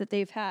bags that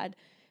they've had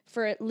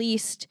for at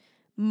least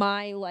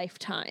my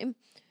lifetime.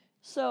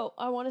 So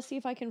I want to see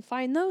if I can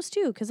find those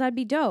too, because that'd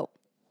be dope.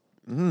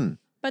 Mm.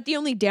 But the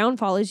only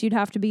downfall is you'd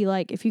have to be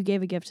like, if you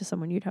gave a gift to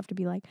someone, you'd have to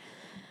be like,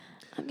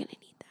 I'm going to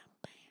need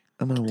that bag.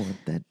 I'm going to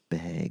want that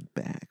bag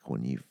back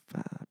when you've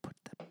put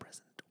that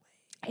present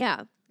away.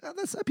 Yeah. I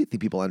think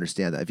people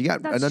understand that. If you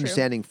got That's an true.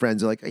 understanding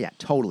friends, they're like, oh, yeah,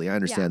 totally, I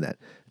understand that.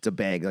 It's a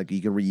bag, like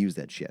you can reuse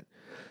that shit.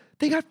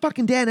 They got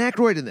fucking Dan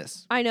Aykroyd in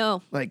this. I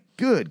know. Like,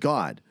 good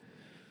God.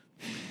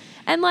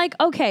 And like,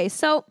 okay,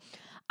 so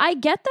I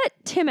get that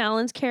Tim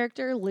Allen's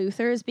character,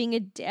 Luther, is being a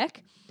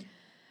dick,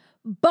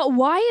 but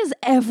why is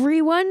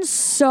everyone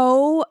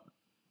so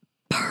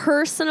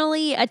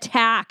personally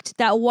attacked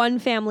that one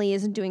family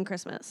isn't doing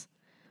Christmas?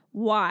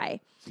 Why?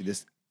 See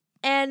this?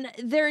 And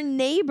their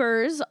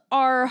neighbors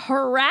are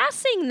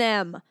harassing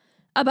them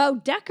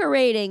about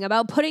decorating,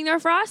 about putting their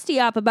frosty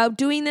up, about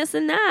doing this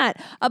and that,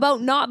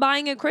 about not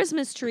buying a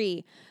Christmas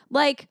tree.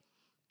 Like,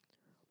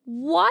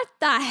 what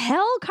the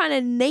hell kind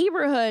of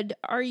neighborhood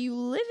are you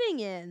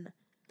living in?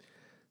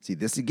 See,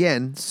 this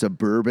again,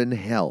 suburban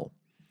hell.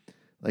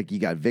 Like, you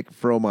got Vic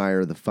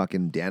Frohmeyer, the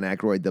fucking Dan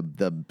Aykroyd,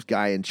 the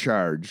guy in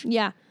charge.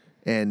 Yeah.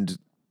 And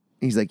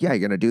he's like, yeah, you're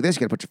going to do this.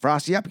 You're going to put your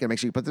Frosty up. You're going to make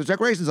sure you put those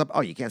decorations up.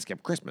 Oh, you can't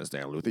skip Christmas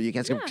there, Luther. You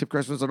can't skip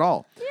Christmas at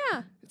all.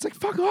 Yeah. It's like,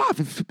 fuck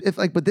off.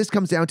 But this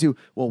comes down to,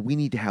 well, we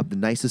need to have the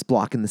nicest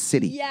block in the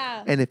city.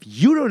 Yeah. And if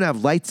you don't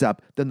have lights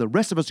up, then the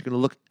rest of us are going to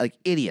look like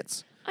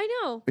idiots. I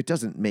know. It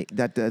doesn't make,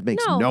 that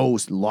makes no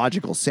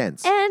logical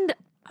sense. And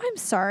I'm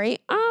sorry.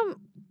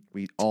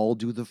 We all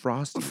do the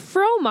Frosty.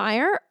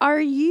 Frohmeyer, are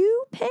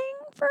you paying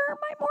for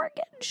my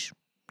mortgage?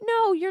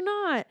 No, you're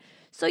not.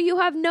 So you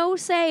have no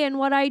say in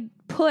what I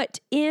put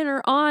in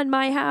or on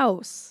my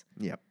house.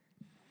 Yep.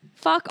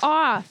 Fuck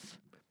off.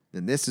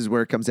 And this is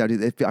where it comes down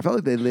to, I felt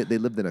like they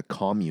lived in a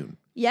commune.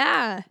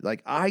 Yeah.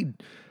 Like I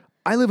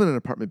live in an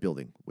apartment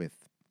building with,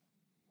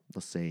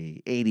 let's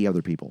say, 80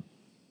 other people.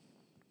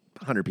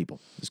 100 people.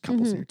 There's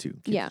couples here too.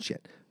 Kids and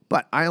shit.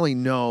 But I only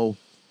know,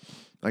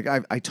 like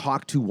I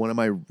talk to one of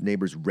my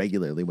neighbors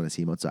regularly when I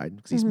see him outside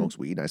because he smokes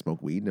weed and I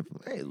smoke weed. And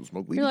hey, we'll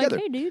smoke weed You're together.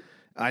 like, hey, dude.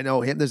 I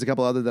know him. There's a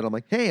couple other that I'm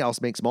like, hey, I'll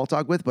make small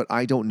talk with, but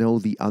I don't know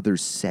the other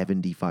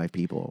 75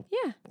 people.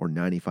 Yeah. Or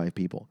 95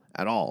 people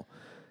at all.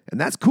 And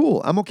that's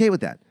cool. I'm okay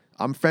with that.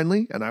 I'm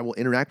friendly and I will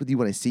interact with you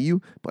when I see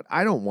you, but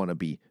I don't want to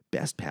be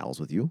best pals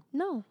with you.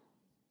 No.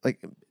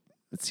 Like,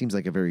 it seems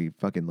like a very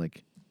fucking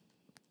like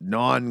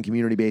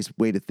non-community based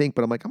way to think,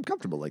 but I'm like, I'm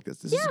comfortable like this.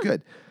 This is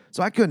good.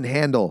 So I couldn't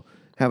handle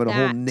having a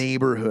whole That.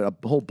 neighborhood,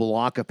 a whole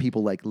block of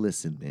people like,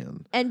 listen,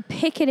 man. And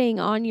picketing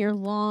on your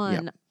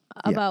lawn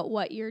Yep. about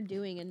what you're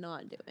doing and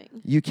not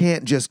doing. You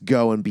can't just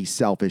go and be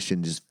selfish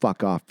and just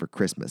fuck off for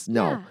Christmas.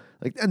 No. Yeah.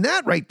 Like, and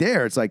that right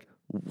there, it's like,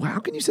 how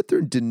can you sit there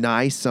and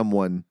deny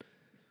someone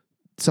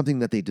something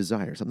that they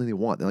desire, something they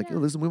want? They're like, oh,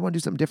 listen, we want to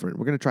do something different.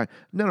 We're going to try.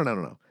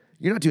 No.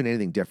 You're not doing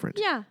anything different.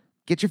 Yeah.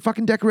 Get your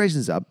fucking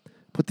decorations up,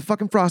 put the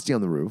fucking Frosty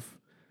on the roof,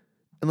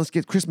 and let's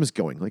get Christmas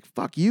going. Like,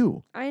 fuck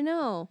you. I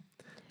know.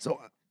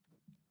 So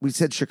we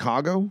said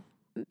Chicago.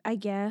 I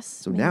guess.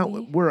 So now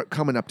we're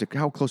coming up to,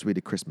 how close are we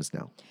to Christmas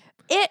now?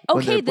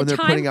 When they're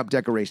putting up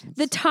decorations.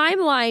 The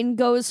timeline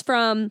goes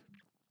from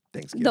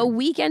Thanksgiving. the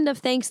weekend of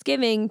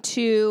Thanksgiving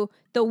to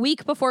the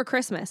week before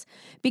Christmas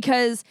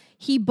because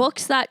he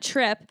books that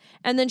trip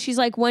and then she's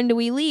like, when do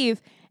we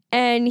leave?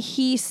 And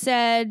he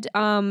said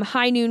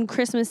high noon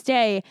Christmas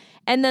Day.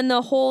 And then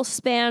the whole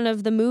span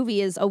of the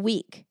movie is a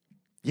week.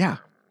 Yeah.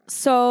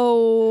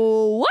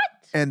 So what?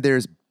 And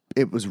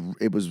it was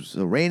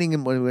raining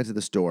when we went to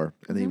the store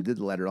and they did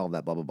the letter, all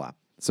that, blah, blah, blah.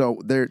 So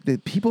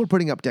the people are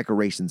putting up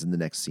decorations in the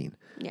next scene.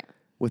 Yeah.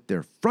 With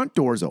their front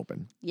doors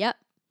open. Yep.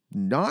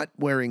 Not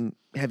wearing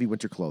heavy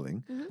winter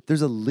clothing.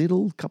 There's a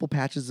little couple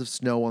patches of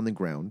snow on the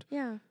ground.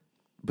 Yeah.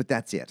 But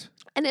that's it.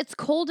 And it's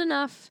cold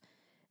enough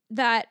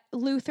that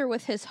Luther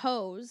with his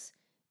hose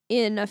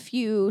in a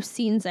few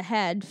scenes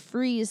ahead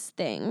freeze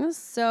things.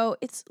 So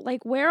it's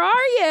like, where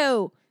are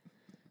you?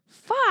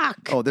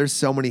 Fuck. Oh, there's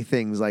so many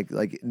things like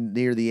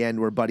near the end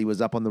where Buddy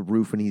was up on the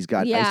roof and he's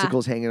got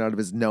icicles hanging out of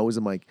his nose.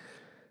 I'm like,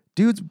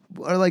 dudes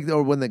are like,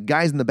 or when the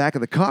guy's in the back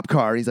of the cop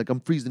car, he's like, I'm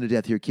freezing to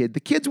death here, kid. The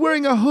kid's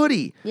wearing a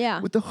hoodie.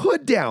 Yeah. With the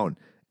hood down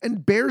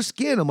and bare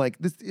skin. I'm like,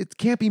 it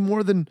can't be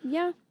more than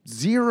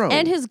 0.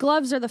 And his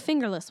gloves are the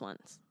fingerless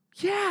ones.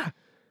 Yeah.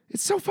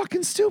 It's so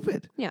fucking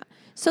stupid. Yeah.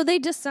 So they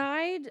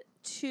decide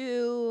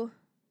to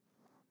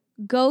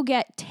go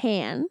get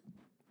tan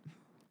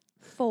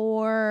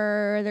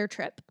for their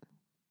trip.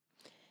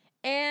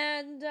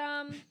 And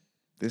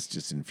This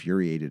just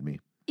infuriated me.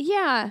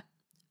 yeah.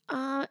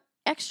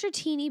 Extra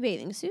teeny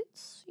bathing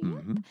suits.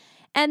 Yep.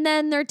 And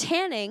then they're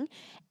tanning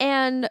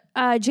and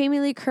Jamie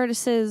Lee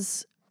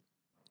Curtis's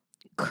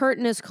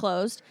curtain is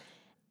closed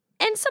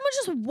and someone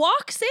just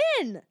walks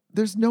in.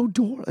 There's no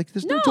door. Like,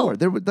 there's no door.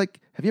 There would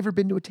have you ever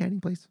been to a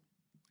tanning place?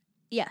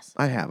 Yes.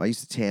 I have. I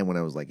used to tan when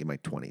I was like in my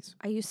 20s.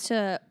 I used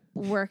to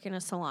work in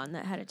a salon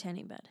that had a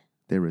tanning bed.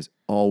 There is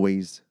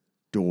always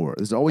door.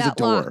 There's always That a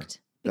door. locked.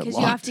 Because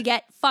you have to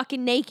get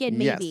fucking naked,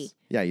 maybe. Yes.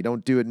 Yeah, you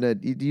don't do it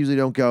you usually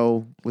don't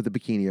go with a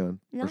bikini on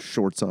No. or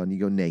shorts on. You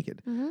go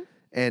naked.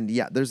 And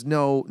yeah, there's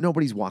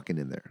nobody's walking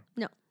in there.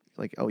 No.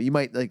 Like, oh, you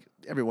might like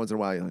every once in a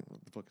while you're like,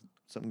 what the fuck,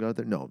 something go out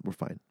there? No, we're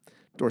fine.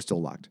 Door's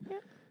still locked. Yeah.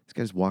 This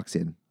guy just walks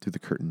in through the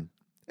curtain.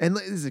 And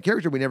this is a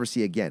character we never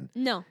see again.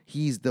 No.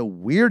 He's the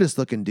weirdest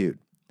looking dude.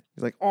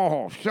 He's like,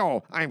 oh,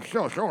 I'm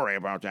so sorry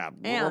about that.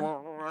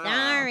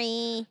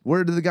 Sorry.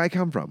 Where did the guy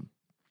come from?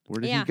 Where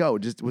did he Yeah. go?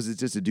 Was it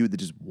just a dude that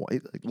just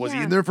was he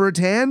in there for a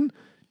tan?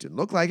 Didn't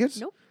look like it.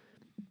 Nope.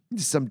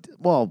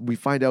 We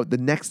find out the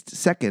next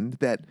second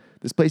that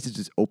this place is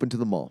just open to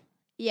the mall.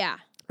 Yeah.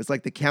 It's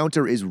like the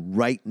counter is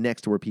right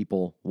next to where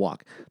people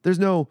walk. There's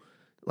no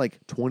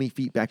like 20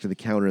 feet back to the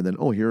counter and then,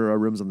 oh, here are our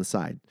rooms on the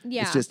side.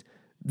 Yeah. It's just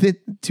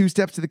 2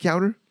 steps to the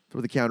counter,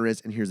 where the counter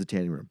is, and here's the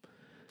tanning room.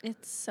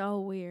 It's so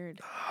weird.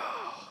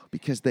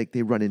 Because they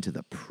run into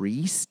the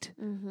priest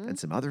and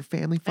some other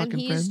family fucking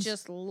And he's friends.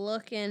 just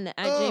looking at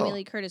Jamie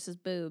Lee Curtis's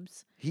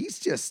boobs. He's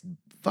just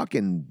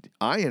fucking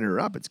eyeing her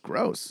up. It's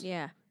gross.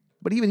 Yeah.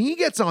 But even he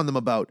gets on them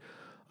about,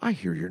 I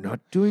hear you're not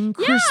doing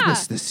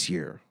Christmas this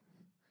year.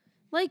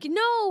 Like,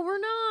 no, we're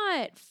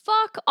not.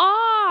 Fuck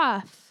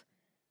off.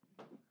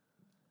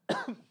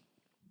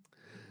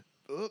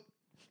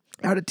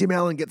 How did Tim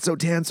Allen get so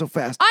tan so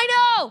fast? I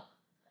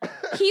know!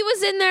 He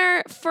was in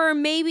there for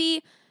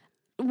maybe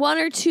 1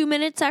 or 2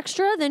 minutes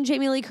extra than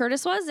Jamie Lee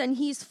Curtis was, and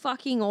he's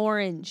fucking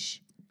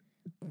orange.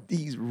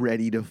 He's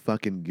ready to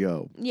fucking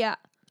go. Yeah.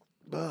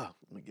 Oh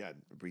my God.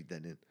 Breathe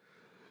that in.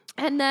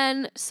 And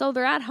then, so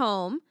they're at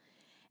home,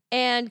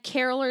 and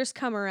carolers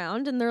come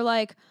around, and they're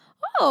like,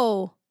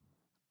 oh,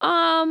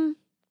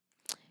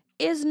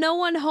 is no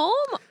one home?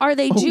 Are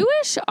they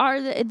Jewish? Are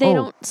they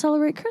don't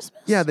celebrate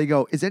Christmas? Yeah, they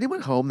go, is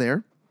anyone home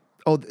there?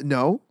 Oh,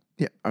 no?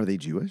 Yeah. Are they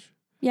Jewish?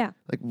 Yeah.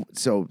 Like,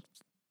 so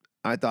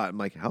I thought, I'm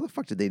like, how the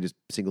fuck did they just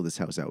single this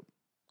house out?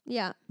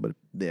 Yeah. But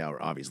they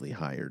are obviously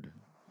hired.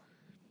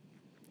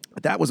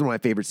 That was one of my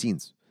favorite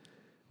scenes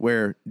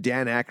where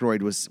Dan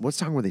Aykroyd was, what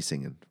song were they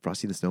singing?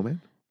 Frosty the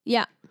Snowman?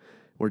 Yeah.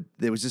 Where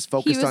they was just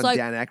focused was on like-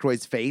 Dan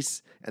Aykroyd's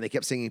face and they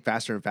kept singing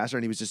faster and faster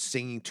and he was just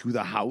singing to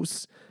the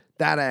house.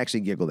 That I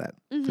actually giggled at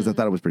because I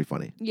thought it was pretty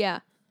funny. Yeah.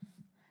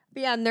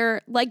 But yeah, and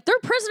they're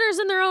prisoners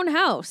in their own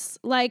house.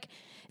 Like,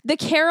 the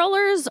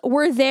carolers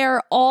were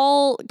there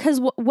all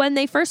because when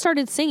they first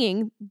started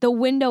singing, the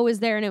window was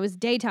there and it was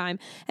daytime.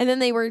 And then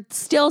they were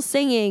still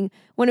singing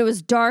when it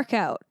was dark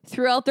out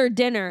throughout their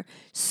dinner.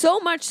 So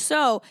much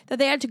so that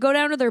they had to go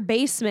down to their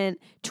basement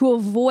to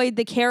avoid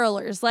the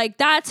carolers. Like,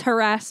 that's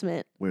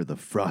harassment. Where the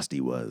Frosty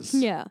was.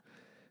 Yeah.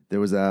 There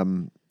was,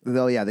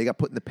 they got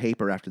put in the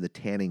paper after the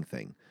tanning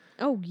thing.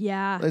 Oh,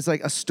 yeah. It's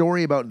like a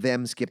story about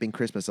them skipping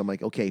Christmas. I'm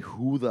like, okay,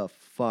 who the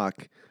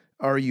fuck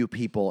are you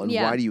people and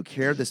Yeah. why do you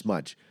care this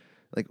much?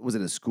 Like, was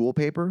it a school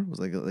paper? Was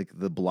it like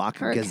the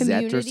Block Or a Gazette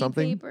community or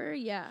something? paper.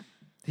 Yeah.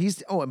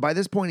 And by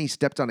this point, he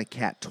stepped on a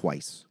cat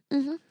twice.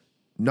 Mm-hmm.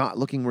 Not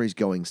looking where he's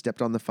going,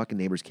 stepped on the fucking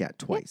neighbor's cat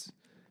twice.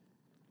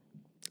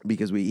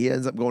 Because he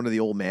ends up going to the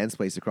old man's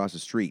place across the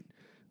street.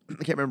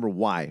 I can't remember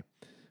why,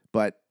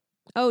 but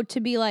Oh, to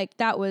be like,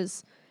 that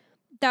was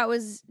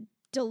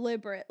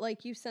deliberate.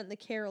 Like, you sent the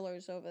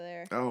carolers over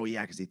there. oh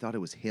yeah, because he thought it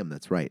was him.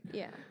 That's right.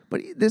 Yeah.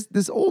 But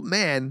this old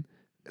man,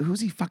 who's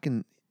he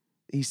fucking?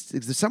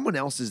 Someone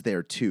else is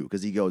there too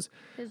because he goes,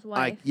 His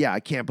wife. I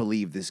can't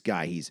believe this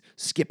guy. He's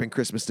skipping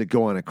Christmas to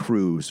go on a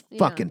cruise. Yeah.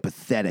 Fucking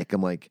pathetic.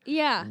 I'm like,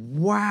 Yeah.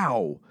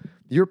 wow.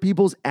 Your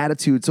people's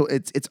attitude. So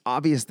it's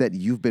obvious that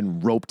you've been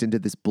roped into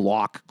this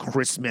Block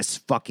Christmas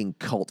fucking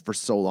cult for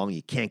so long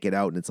you can't get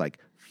out. And it's like,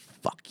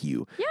 fuck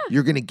you. Yeah.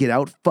 You're gonna get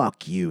out.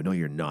 Fuck you. No,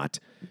 you're not.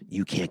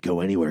 You can't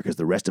go anywhere because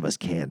the rest of us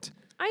can't.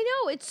 I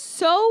know. It's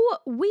so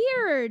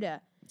weird.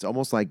 It's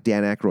almost like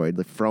Dan Aykroyd,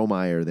 the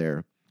Frohmeyer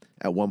there,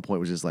 at one point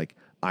was just like,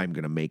 I'm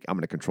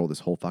gonna control this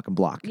whole fucking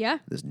block. Yeah.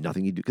 There's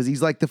nothing you do. Because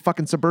he's like the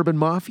fucking suburban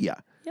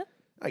mafia. Yep.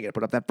 I gotta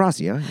put up that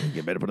Frosty, huh?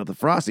 You better put up the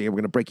Frosty or we're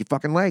gonna break your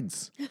fucking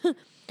legs.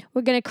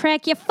 We're gonna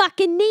crack your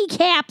fucking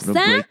kneecaps, We'll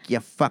huh? break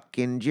your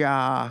fucking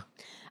jaw.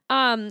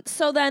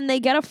 So then they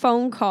get a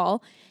phone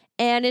call,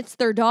 and it's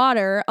their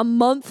daughter a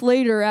month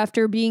later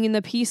after being in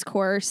the Peace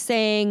Corps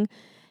saying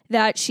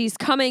that she's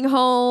coming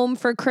home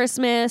for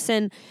Christmas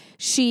and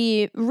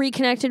she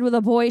reconnected with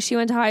a boy she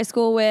went to high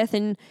school with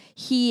and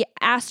he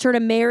asked her to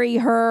marry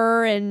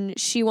her and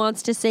she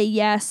wants to say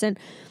yes. And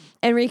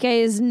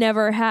Enrique has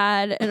never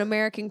had an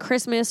American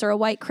Christmas or a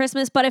white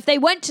Christmas, but if they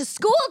went to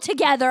school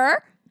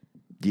together,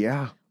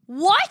 Yeah.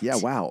 what? Yeah,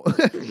 wow.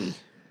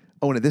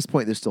 Oh, and at this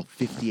point, there's still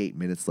 58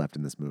 minutes left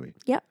in this movie.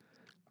 Yep.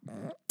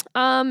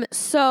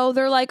 So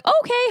they're like, okay,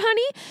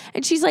 honey.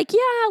 And she's like,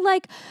 yeah,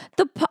 like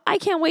I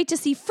can't wait to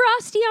see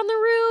Frosty on the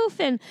roof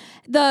and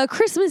the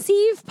Christmas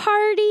Eve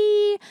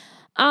party.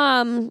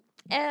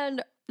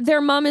 And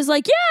their mom is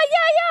like,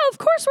 yeah, of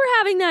course we're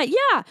having that.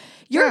 Yeah.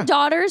 Your Yeah.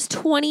 daughter's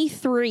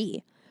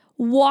 23.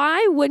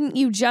 Why wouldn't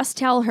you just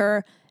tell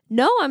her,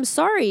 no, I'm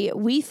sorry.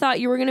 We thought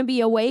you were going to be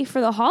away for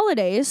the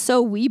holidays,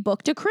 so we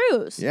booked a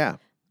cruise. Yeah.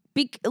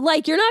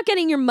 Like, you're not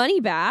getting your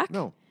money back.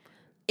 No.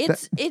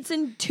 It's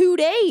in 2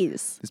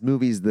 days. This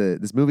movie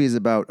is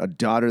about a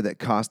daughter that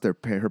cost her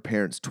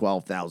parents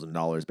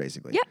 $12,000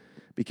 basically. Yeah.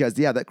 Because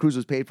that cruise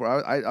was paid for.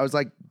 I was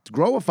like,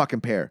 grow a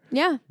fucking pair.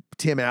 Yeah.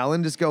 Tim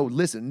Allen, just go,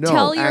 listen, no,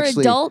 Tell your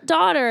actually, adult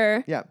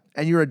daughter. yeah,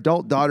 and your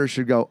adult daughter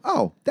should go,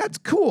 oh, that's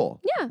cool.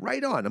 Yeah.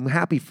 Right on. I'm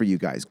happy for you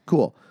guys.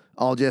 Cool.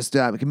 I'll just,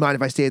 mind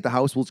if I stay at the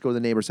house? We'll just go to the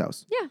neighbor's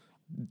house. Yeah.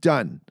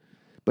 Done.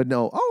 But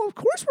no, oh, of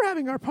course we're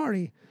having our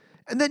party.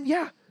 And then,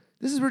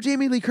 this is where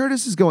Jamie Lee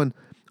Curtis is going,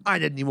 I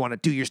didn't even want to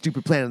do your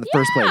stupid plan in the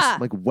first place. Yeah.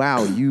 I'm like,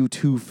 wow, you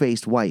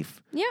two-faced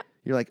wife. Yeah.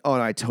 You're like, oh,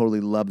 no, I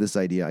totally love this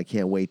idea. I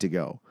can't wait to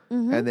go.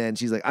 And then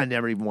she's like, I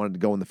never even wanted to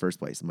go in the first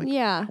place. I'm like,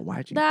 Yeah.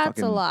 why'd you That's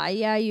fucking... a lie.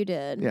 Yeah, you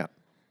did. Yeah.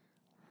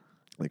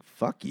 Like,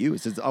 fuck you.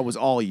 It says, oh, it was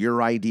all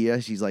your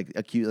idea. She's like,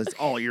 accused. It's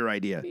all your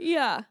idea.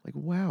 Yeah. Like,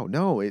 wow,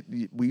 no,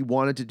 we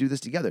wanted to do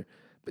this together.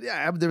 But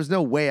there was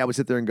no way I would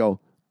sit there and go,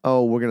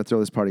 oh, we're going to throw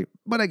this party.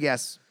 But I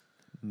guess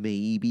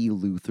maybe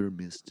Luther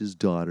missed his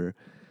daughter.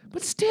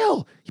 But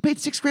still, he paid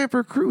 $6,000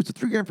 for a cruise or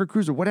 $3,000 for a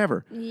cruise or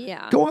whatever.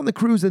 Yeah. Go on the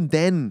cruise and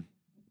then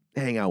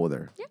hang out with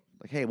her. Yeah.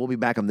 Like, hey, we'll be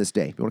back on this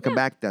day. If you want to come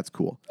back, that's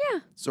cool. Yeah.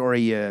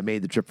 Sorry you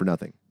made the trip for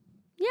nothing.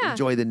 Yeah.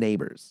 Enjoy the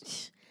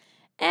neighbors.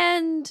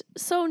 And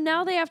so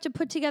now they have to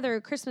put together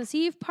a Christmas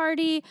Eve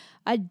party,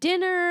 a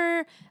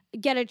dinner,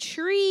 get a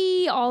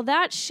tree, all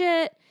that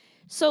shit.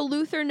 So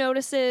Luther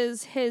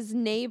notices his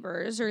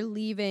neighbors are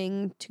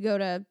leaving to go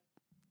to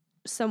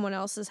someone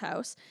else's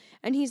house.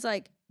 And he's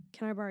like,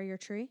 can I borrow your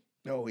tree?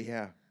 Oh,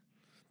 yeah.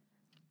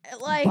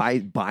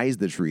 Like, Buys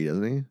the tree,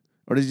 doesn't he?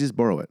 Or does he just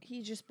borrow it?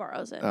 he just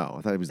borrows it. Oh,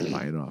 I thought he was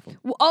buying it off him.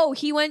 Oh,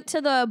 he went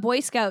to the Boy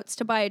Scouts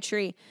to buy a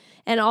tree.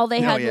 And all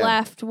they had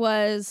left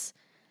was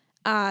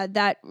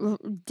that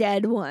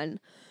dead one.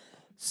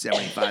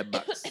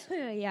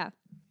 $75. Yeah.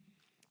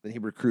 Then he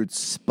recruits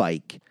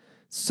Spike.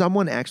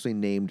 Someone actually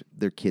named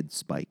their kid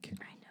Spike.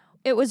 I know.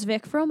 It was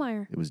Vic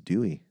Frohmeyer. It was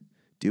Dewey.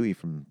 Dewey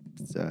from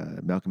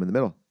Malcolm in the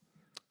Middle.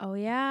 Oh,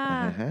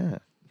 yeah. Uh-huh.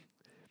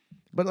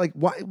 But like,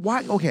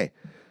 why? Okay.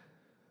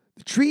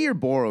 The tree you're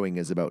borrowing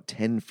is about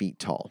 10 feet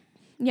tall.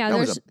 Yeah,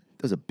 That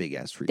was a big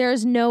ass tree.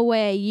 there's no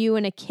way you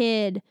and a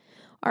kid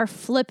are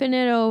flipping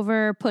it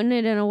over, putting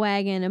it in a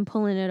wagon, and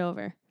pulling it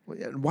over.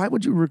 Why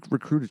would you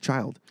recruit a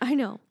child? I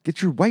know.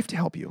 Get your wife to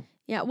help you.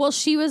 Yeah, well,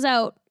 she was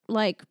out,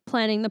 like,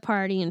 planning the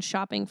party and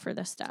shopping for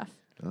this stuff.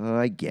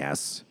 I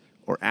guess.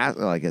 Or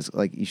I guess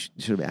like you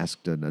should have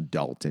asked an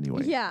adult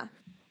anyway. Yeah.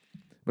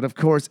 But of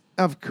course,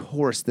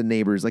 the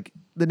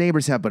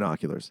neighbors have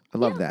binoculars. I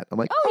love that. I'm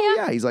like, Oh,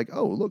 yeah. He's like,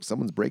 oh, look,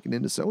 someone's breaking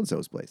into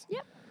so-and-so's place.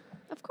 Yep.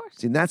 Of course.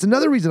 See, and that's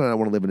another reason I don't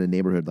want to live in a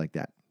neighborhood like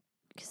that.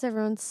 Because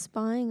everyone's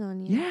spying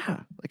on you.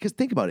 Yeah. Because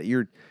think about it.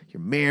 You're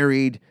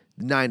married,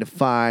 9 to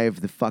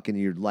 5,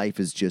 your life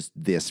is just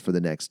this for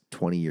the next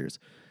 20 years.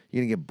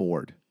 You're going to get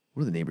bored.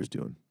 What are the neighbors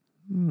doing?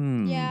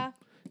 Yeah.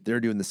 They're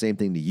doing the same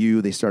thing to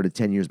you. They started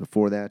 10 years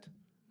before that.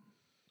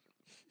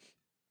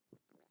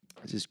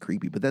 It's just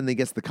creepy. But then they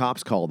gets the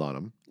cops called on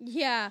them.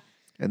 Yeah.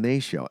 And they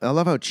show. I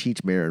love how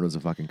Cheech Marin was a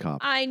fucking cop.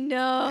 I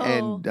know.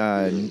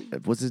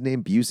 And what's his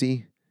name?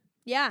 Busey?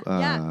 yeah.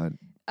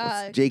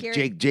 Jake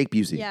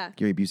Busey. Yeah.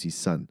 Gary Busey's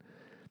son.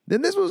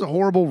 Then this was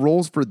horrible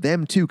roles for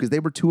them too, because they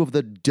were two of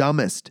the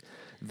dumbest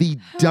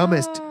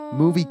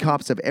movie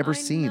cops I've ever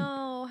seen.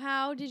 No.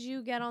 How did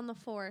you get on the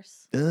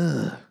force?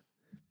 Ugh.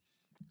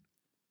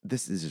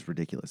 This is just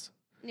ridiculous.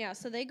 Yeah,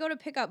 so they go to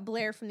pick up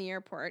Blair from the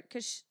airport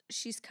because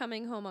she's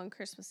coming home on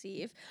Christmas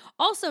Eve.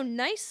 Also,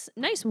 nice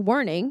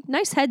warning,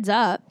 nice heads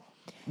up.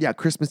 Yeah,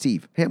 Christmas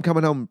Eve. Hey, I'm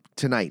coming home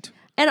tonight.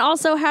 And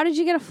also, how did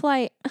you get a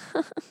flight?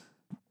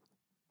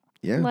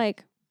 Yeah,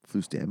 Like,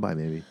 flew standby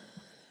maybe.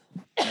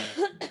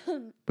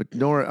 But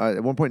Nora,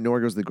 at one point,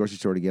 Nora goes to the grocery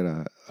store to get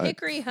a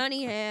hickory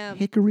honey ham.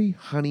 hickory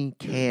honey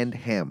canned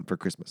ham for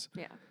Christmas.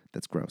 Yeah,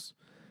 That's gross.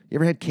 You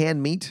ever had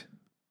canned meat?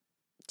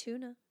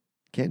 tuna.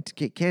 Canned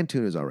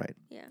tuna is all right.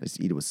 Yeah. I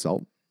just eat it with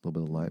salt, a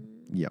little bit of lime.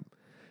 Yep.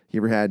 You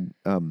ever had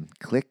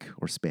click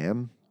or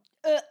spam?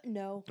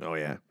 No, Oh,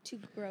 yeah. too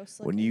gross.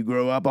 When you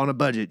grow up on a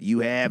budget, you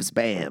have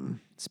spam.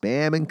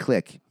 Spam and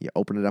click. You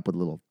open it up with a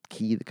little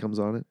key that comes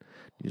on it.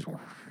 You just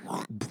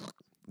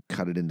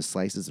cut it into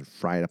slices and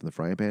fry it up in the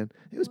frying pan.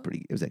 It was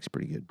actually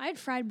pretty good. I had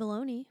fried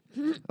bologna.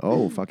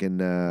 Oh, fucking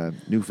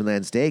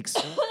Newfoundland steaks.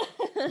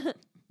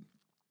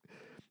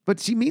 But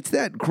she meets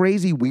that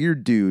crazy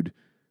weird dude.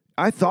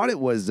 I thought it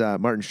was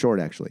Martin Short,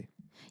 actually.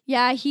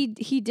 Yeah, he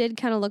did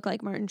kind of look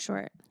like Martin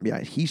Short.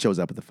 Yeah, he shows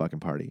up at the fucking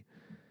party.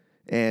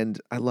 And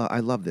I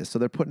love this. So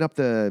they're putting up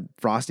the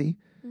Frosty.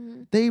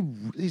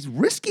 He's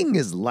risking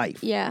his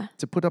life Yeah.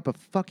 to put up a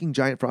fucking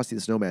giant Frosty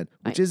the Snowman,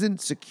 which isn't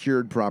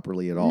secured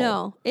properly at all.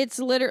 No, it's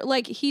literally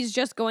like he's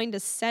just going to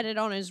set it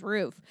on his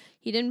roof.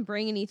 He didn't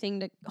bring anything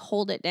to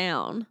hold it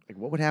down. Like,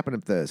 what would happen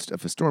if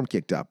a storm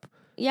kicked up?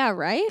 Yeah,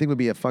 right? I think it would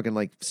be a fucking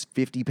like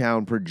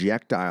 50-pound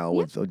projectile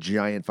with a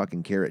giant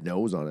fucking carrot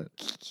nose on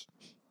it.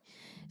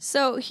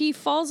 So he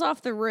falls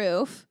off the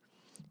roof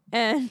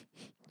and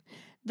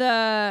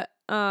the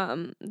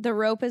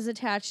rope is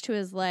attached to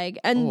his leg.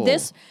 And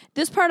this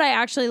part I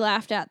actually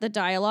laughed at the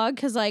dialogue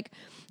because like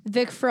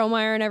Vic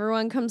Frohmeyer and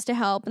everyone comes to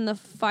help and the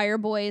fire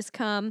boys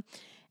come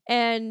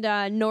and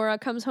Nora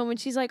comes home and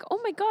she's like, oh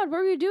my God, what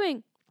were you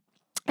doing?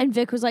 And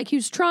Vic was like, he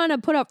was trying to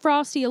put up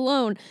Frosty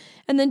alone.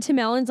 And then Tim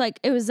Allen's like,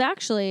 it was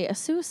actually a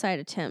suicide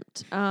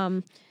attempt.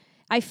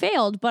 I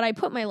failed, but I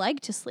put my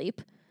leg to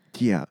sleep.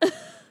 Yeah. I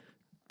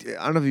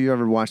don't know if you've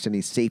ever watched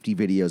any safety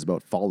videos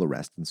about fall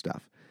arrest and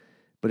stuff.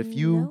 But if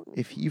you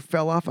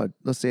fell off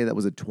let's say that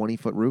was a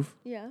 20-foot roof,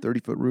 Yeah.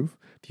 30-foot roof,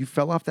 if you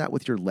fell off that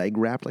with your leg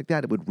wrapped like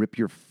that, it would rip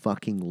your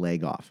fucking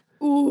leg off.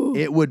 Ooh.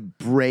 It would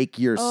break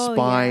your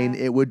spine.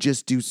 yeah. It would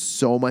just do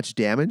so much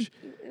damage.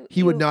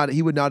 He would not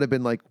have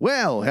been like,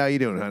 well, how you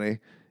doing, honey?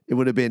 It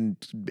would have been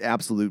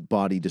absolute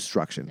body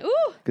destruction.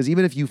 Ooh. Because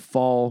even if you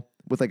fall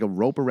with like a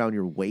rope around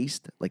your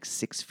waist, like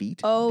 6 feet,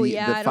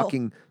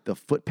 the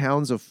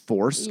foot-pounds of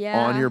force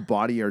on your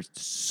body are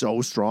so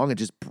strong, it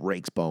just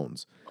breaks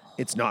bones.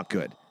 It's not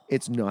good.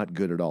 It's not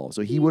good at all.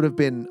 So he would have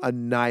been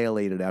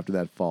annihilated after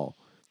that fall.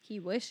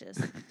 He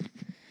wishes.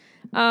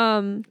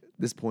 At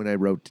this point, I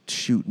wrote,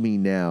 shoot me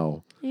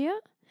now. Yeah.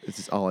 This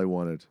is all I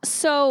wanted.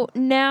 So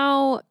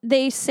now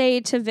they say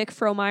to Vic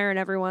Frohmeyer and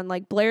everyone,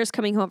 like, Blair's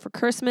coming home for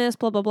Christmas,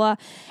 blah, blah, blah.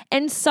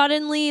 And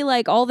suddenly,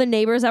 like, all the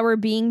neighbors that were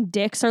being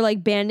dicks are,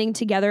 like, banding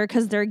together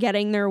because they're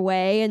getting their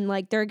way and,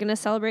 like, they're going to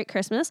celebrate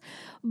Christmas.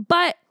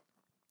 But,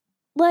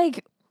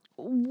 like,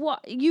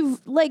 what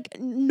you've like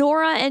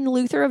Nora and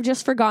Luther have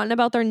just forgotten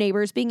about their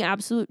neighbors being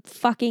absolute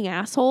fucking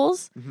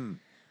assholes. Mm-hmm.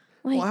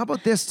 Like, Well, how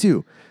about this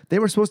too? They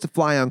were supposed to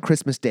fly on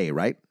Christmas Day,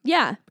 right?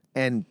 yeah.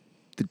 And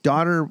the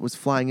daughter was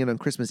flying in on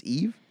Christmas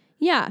Eve.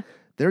 Yeah.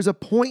 There's a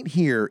point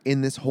here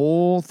in this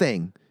whole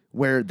thing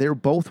where they're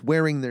both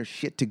wearing their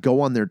shit to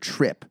go on their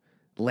trip,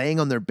 laying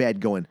on their bed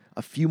going,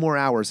 a few more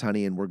hours,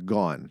 honey, and we're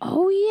gone.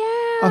 Oh,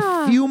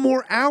 yeah. A few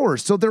more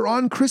hours. So they're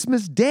on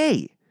Christmas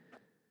Day.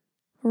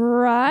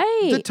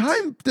 Right.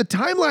 The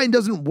timeline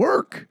doesn't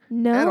work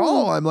at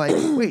all. I'm like,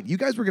 wait, you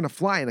guys were going to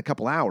fly in a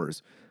couple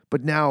hours,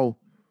 but now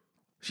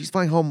she's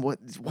flying home.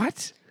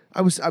 What?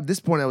 At this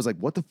point, I was like,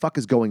 what the fuck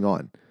is going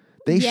on?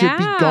 They should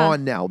be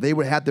gone now. They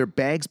would have their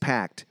bags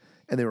packed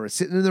and they were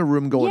sitting in their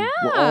room going,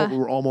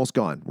 we're almost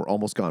gone. We're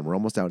almost gone. We're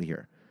almost out of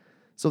here.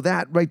 So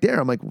that right there,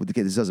 I'm like,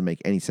 okay, this doesn't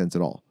make any sense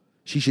at all.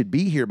 She should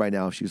be here by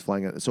now if she was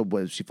flying. So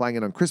was she flying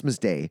in on Christmas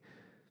Day?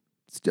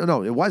 Still,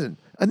 no, it wasn't.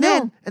 And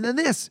then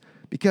this,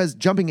 because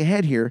jumping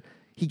ahead here,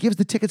 he gives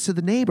the tickets to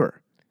the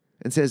neighbor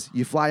and says,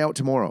 you fly out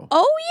tomorrow.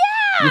 Oh,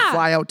 yeah. You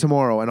fly out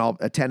tomorrow and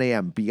at 10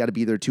 a.m., but you got to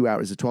be there 2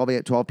 hours. It's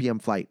a 12 p.m.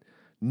 flight.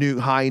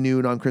 High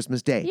noon on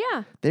Christmas Day.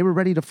 Yeah. They were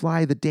ready to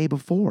fly the day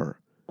before.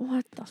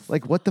 What the fuck?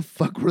 Like, what the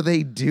fuck were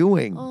they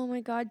doing? Oh,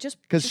 my God.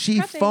 Because she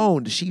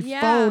prepping.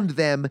 phoned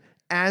them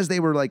as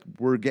they were like,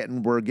 we're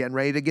getting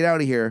ready to get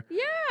out of here.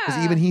 Yeah.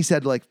 Because even he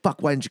said, like,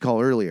 fuck, why didn't you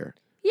call earlier?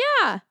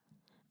 Yeah.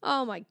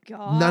 Oh, my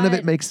God. None of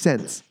it makes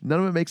sense. None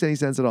of it makes any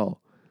sense at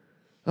all.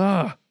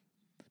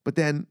 But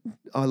then,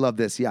 I love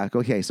this. Yeah,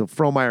 okay, so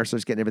Frohmeyer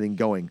starts getting everything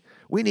going.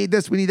 We need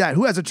this, we need that.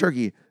 Who has a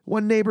turkey?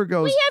 One neighbor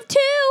goes, We have two.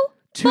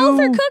 Both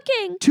are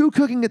cooking. Two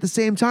cooking at the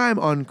same time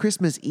on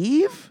Christmas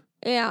Eve?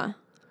 Yeah.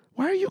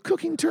 Why are you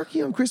cooking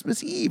turkey on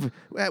Christmas Eve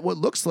at what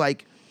looks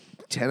like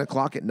 10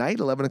 o'clock at night,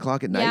 11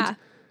 o'clock at night? Yeah.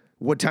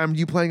 What time are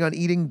you planning on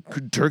eating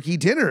turkey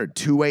dinner?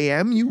 2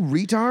 a.m., you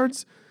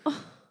retards?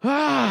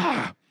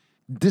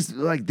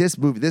 This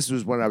movie, this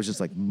was when I was just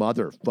like,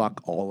 motherfuck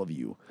all of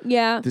you.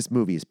 Yeah. This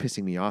movie is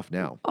pissing me off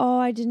now. Oh,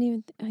 I didn't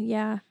even.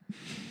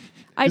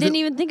 I didn't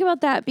even think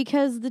about that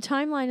because the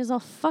timeline is all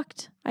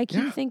fucked. I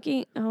keep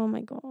thinking, oh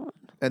my God.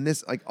 And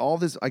this, like, all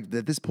this, like,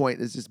 at this point,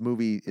 is this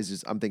movie is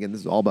just, I'm thinking this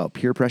is all about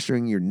peer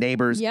pressuring your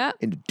neighbors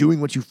into doing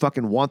what you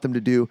fucking want them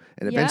to do.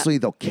 And eventually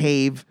they'll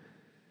cave.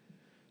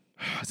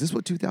 Is this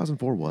what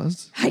 2004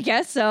 was? I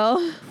guess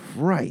so.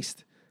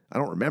 Christ. I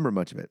don't remember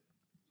much of it.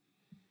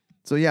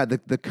 So, yeah,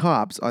 the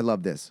cops, I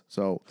love this.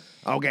 So,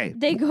 okay.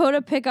 They go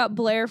to pick up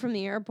Blair from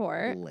the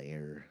airport.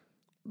 Blair.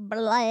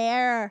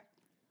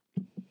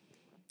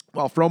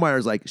 Well,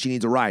 Frohmeyer's like, she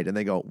needs a ride. And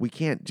they go, we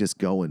can't just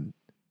go and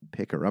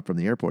pick her up from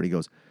the airport. He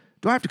goes,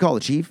 do I have to call the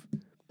chief?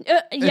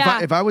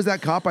 Yeah. If I was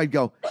that cop, I'd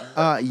go,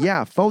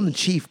 yeah, phone the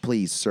chief,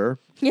 please, sir.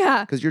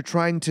 Yeah. Because you're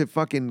trying to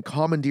fucking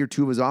commandeer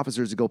two of his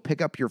officers to go pick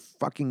up your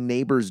fucking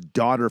neighbor's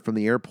daughter from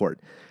the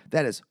airport.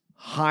 That is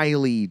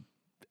highly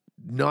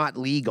not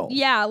legal.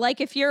 Yeah,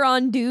 like if you're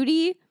on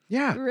duty.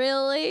 Yeah.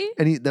 Really?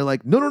 And they're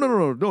like, no,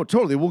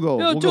 totally, we'll go.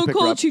 No, we'll don't go pick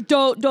call her the up. chief.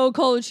 Don't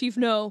call the chief.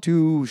 No.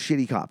 Two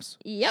shitty cops.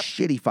 Yep.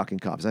 Shitty fucking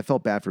cops. I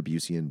felt bad for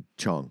Busey and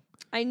Chong.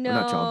 I know. Or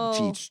not Chong.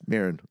 Cheech.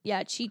 Marin.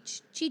 Yeah,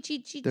 Cheech.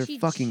 They're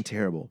fucking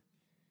terrible.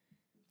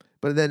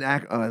 But then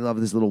I love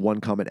this little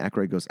one comment.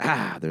 Aykroyd goes,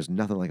 there's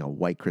nothing like a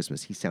white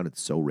Christmas. He sounded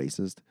so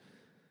racist.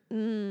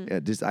 Yeah,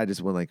 I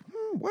just went like,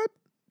 what?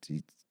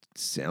 He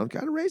sound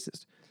kind of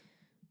racist.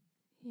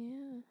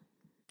 Yeah.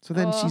 So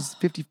then she's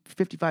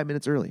 55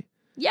 minutes early.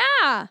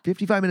 Yeah.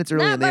 55 minutes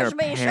early, and they are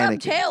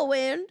panicking. Some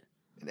tailwind.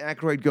 And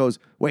Aykroyd goes,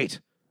 wait,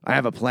 I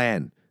have a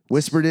plan.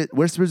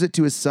 Whispers it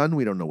to his son.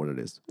 We don't know what it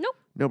is. Nope.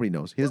 Nobody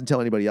knows. He doesn't tell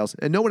anybody else.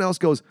 And no one else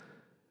goes,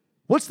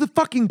 what's the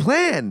fucking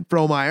plan,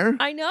 Frohmeyer?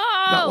 I know.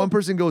 Not one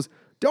person goes,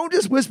 don't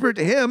just whisper it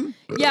to him.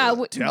 Yeah.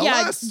 Tell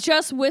us.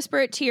 Just whisper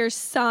it to your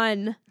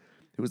son.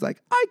 He was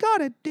like, I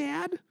got it,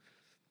 Dad.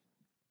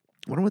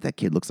 I wonder what that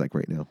kid looks like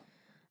right now.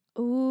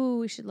 Ooh,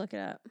 we should look it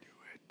up.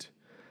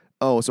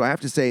 Oh, so I have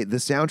to say, the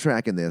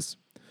soundtrack in this,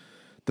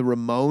 the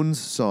Ramones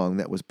song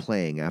that was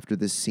playing after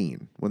this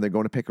scene, when they're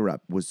going to pick her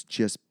up, was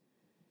just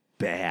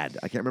bad.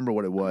 I can't remember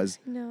what it was.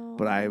 No.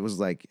 But I was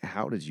like,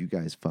 how did you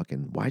guys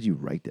why'd you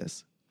write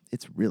this?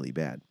 It's really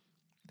bad.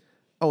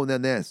 Oh, and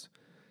then this.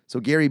 So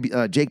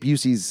Jake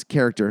Busey's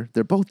character,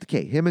 they're both,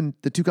 him and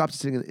the two cops are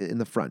sitting in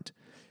the front.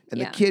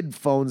 And the kid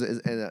phones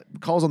and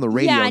calls on the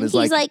radio and and is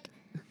he's like,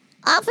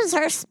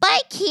 Officer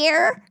Spike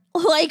here.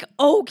 Like,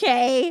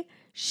 okay,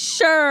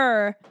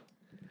 sure.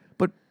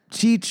 But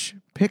Cheech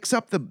picks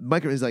up the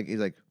microphone. He's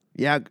like,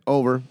 yeah,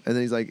 over. And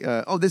then he's like,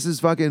 oh, this is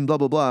fucking blah,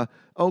 blah, blah.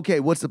 Okay,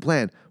 what's the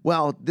plan?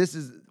 Well,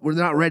 we're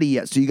not ready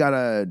yet, so you got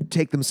to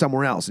take them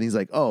somewhere else. And he's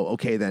like, oh,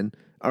 okay then.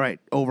 All right,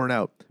 over and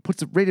out.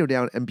 Puts the radio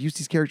down, and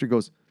Busey's character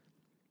goes,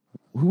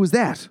 who was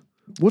that?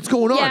 What's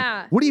going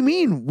on? What do you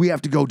mean we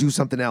have to go do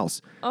something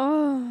else?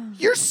 Oh.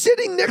 You're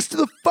sitting next to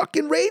the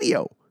fucking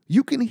radio.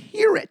 You can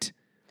hear it.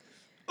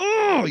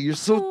 Oh,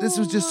 this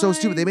was just so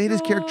stupid. They made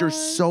his character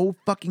so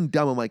fucking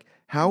dumb. I'm like,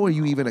 how are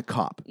you even a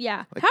cop?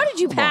 Yeah. Like, How did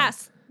you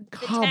pass?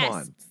 Come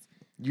on.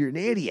 You're an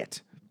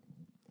idiot.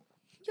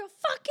 You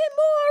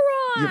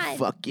fucking moron! You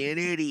fucking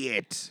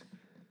idiot.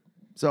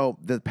 So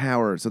they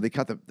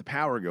cut the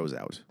power goes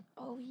out.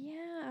 Oh,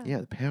 yeah. Yeah,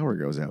 the power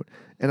goes out.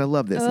 And I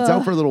love this. It's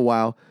out for a little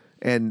while,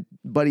 and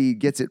Buddy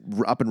gets it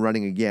up and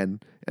running again,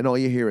 and all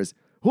you hear is,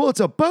 well, it's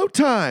about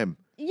time.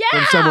 Yeah.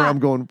 From somewhere I'm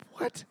going,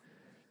 what?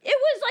 It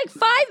was like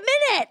 5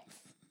 minutes.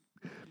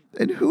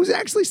 And who's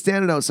actually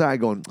standing outside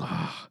going,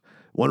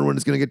 wonder when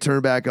it's going to get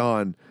turned back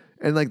on.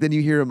 And like then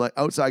you hear him like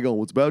outside going,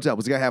 what's about time?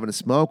 Was the guy having a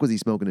smoke? Was he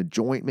smoking a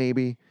joint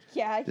maybe?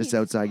 Yeah. Just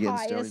outside getting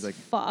high stoned. as He's like,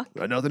 fuck.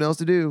 got nothing else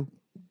to do.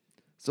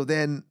 So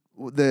then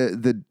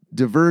the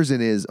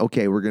diversion is,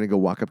 okay, we're going to go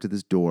walk up to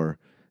this door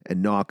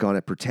and knock on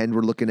it, pretend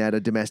we're looking at a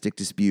domestic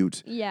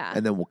dispute. Yeah.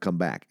 And then we'll come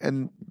back.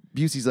 And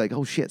Busey's like,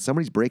 oh shit,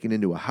 somebody's breaking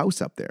into a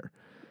house up there.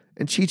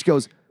 And Cheech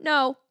goes,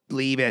 No.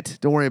 leave it.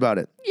 Don't worry about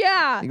it.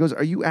 Yeah. He goes,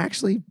 are you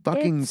actually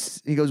fucking...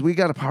 He goes, we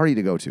got a party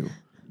to go to.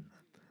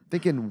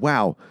 Thinking,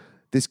 wow,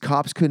 this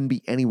cops couldn't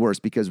be any worse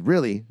because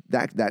really,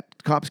 that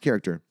cop's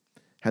character,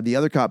 had the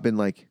other cop been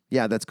like,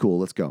 yeah, that's cool,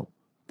 let's go,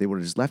 they would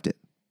have just left it.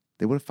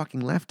 They would have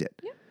fucking left it.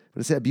 Yeah. But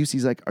instead,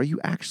 Busey's like, are you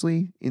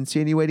actually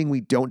insinuating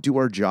we don't do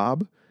our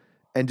job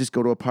and just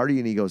go to a party?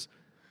 And he goes,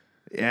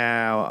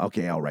 yeah,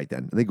 okay, all right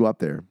then. And they go up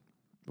there.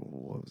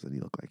 What does he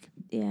look like?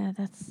 Yeah,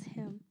 that's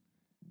him.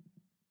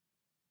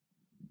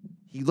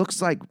 He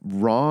looks like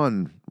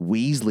Ron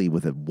Weasley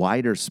with a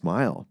wider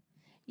smile.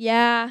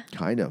 Yeah.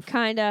 Kind of.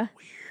 Kinda.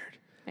 Weird.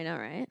 I know,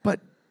 right? But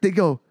they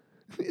go,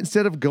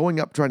 instead of going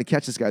up trying to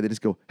catch this guy, they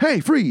just go, hey,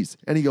 freeze.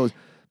 And he goes,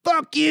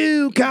 fuck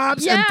you,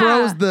 cops. Yeah. And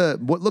throws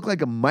what looked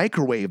like a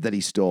microwave that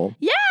he stole.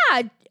 Yeah.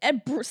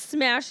 And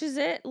smashes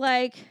it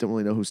like. Don't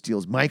really know who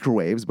steals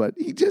microwaves, but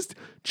he just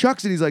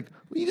chucks it. He's like,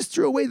 well, you just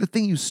threw away the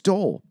thing you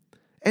stole.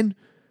 And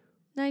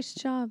Nice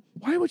job.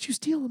 why would you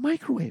steal a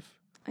microwave?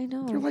 I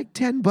know. They're like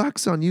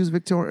 $10 on Use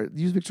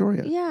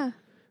Victoria. Yeah.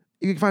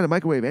 You can find a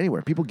microwave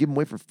anywhere. People give them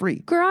away for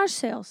free. Garage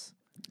sales.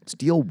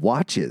 Steal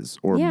watches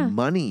or Yeah.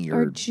 money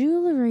Or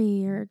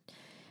jewelry or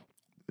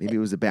maybe it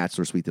was a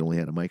bachelor suite that only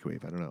had a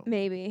microwave. I don't know.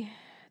 maybe.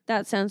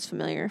 That sounds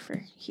familiar for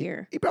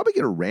here. He probably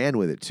could have ran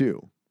with it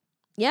too.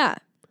 Yeah.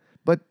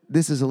 But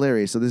this is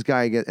hilarious. So this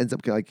guy ends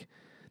up like,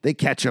 they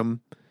catch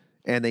him,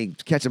 and they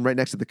catch him right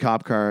next to the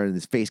cop car, and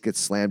his face gets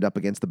slammed up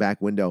against the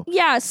back window.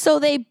 Yeah, so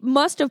they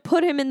must have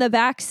put him in the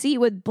back seat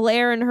with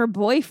Blair and her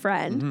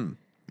boyfriend. Mm-hmm.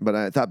 But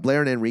I thought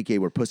Blair and Enrique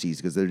were pussies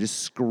because they're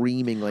just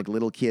screaming like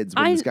little kids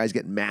when this guy's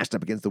getting mashed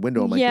up against the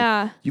window. I'm like,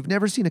 Yeah. You've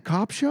never seen a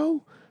cop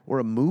show or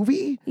a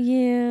movie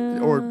Yeah.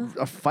 or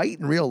a fight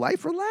in real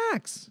life?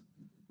 Relax.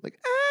 Like,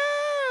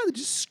 they're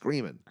just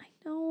screaming. I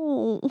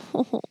know.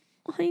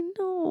 I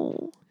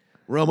know.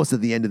 We're almost at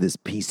the end of this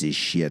piece of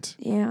shit.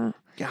 Yeah.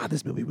 God,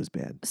 this movie was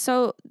bad.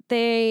 So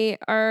they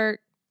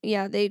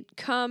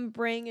come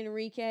bring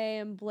Enrique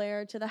and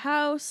Blair to the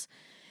house,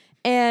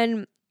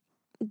 and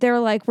they're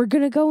like, we're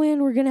going to go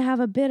in, we're going to have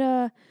a bit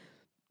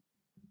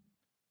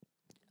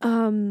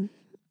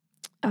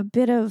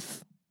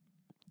of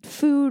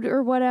food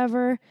or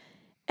whatever,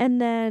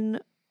 and then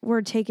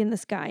we're taking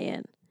this guy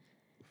in.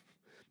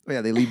 Oh,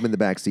 yeah, they leave him in the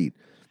back seat.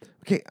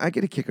 Okay, I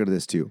get a kick out of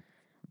this too.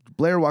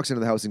 Blair walks into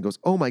the house and goes,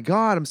 oh my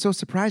God, I'm so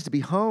surprised to be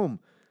home.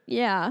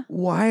 Yeah.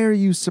 Why are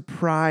you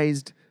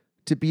surprised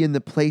to be in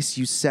the place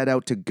you set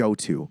out to go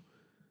to?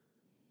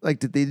 Like,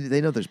 did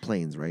they know there's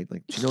planes, right?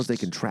 Like, she knows they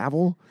can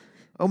travel.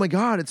 Oh my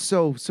God, it's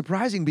so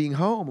surprising being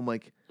home. I'm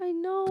like, I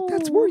know.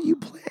 that's where you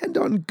planned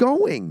on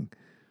going.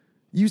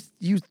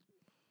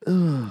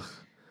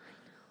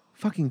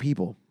 Fucking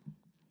people.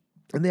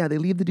 And yeah, they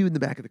leave the dude in the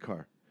back of the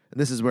car. And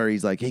this is where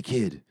he's like, hey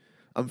kid,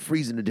 I'm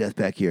freezing to death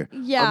back here.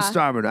 Yeah. I'm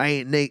starving. I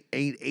ain't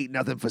ate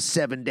nothing for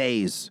 7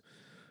 days.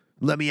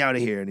 Let me out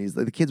of here. And he's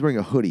like, the kid's wearing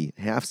a hoodie,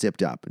 half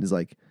zipped up. And he's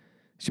like,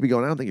 should be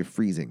going, I don't think you're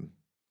freezing.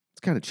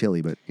 It's kind of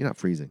chilly, but you're not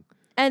freezing.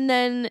 And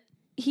then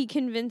he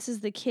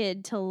convinces the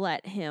kid to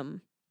let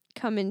him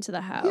come into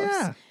the house.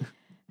 Yeah.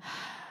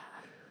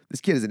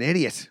 This kid is an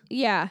idiot.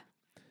 Yeah.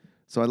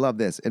 So I love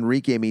this.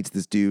 Enrique meets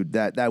this dude.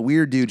 That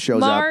weird dude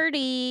shows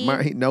Marty. up.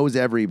 Marty knows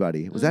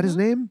everybody. Was that his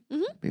name?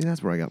 Mhm. Maybe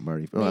that's where I got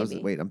Marty. Oh,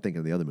 Maybe. Wait, I'm thinking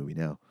of the other movie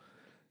now.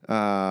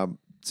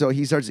 So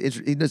he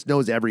just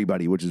knows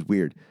everybody, which is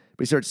weird.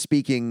 But he starts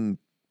speaking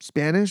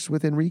Spanish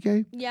with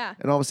Enrique. Yeah.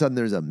 And all of a sudden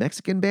there's a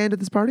Mexican band at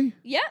this party.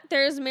 Yeah,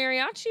 there's a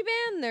mariachi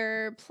band.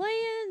 They're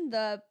playing.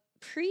 The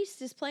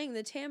priest is playing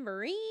the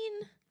tambourine.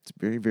 It's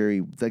very,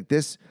 very, like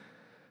this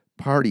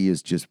party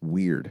is just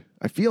weird.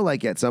 I feel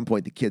like at some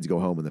point the kids go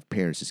home and the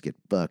parents just get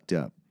fucked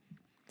up.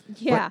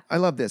 Yeah. But I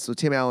love this. So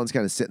Tim Allen's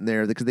kind of sitting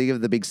there because they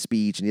give the big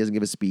speech and he doesn't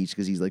give a speech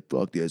because he's like,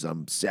 fuck this.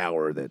 I'm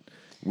sour that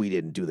we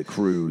didn't do the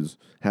cruise.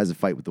 Has a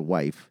fight with the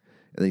wife.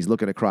 And he's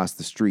looking across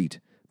the street.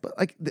 But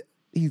like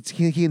he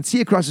can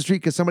see across the street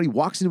because somebody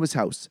walks into his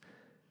house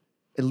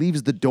and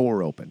leaves the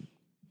door open.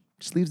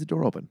 Just leaves the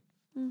door open.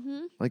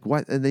 Mm-hmm. Like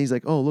what? And then he's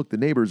like, oh, look, the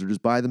neighbors are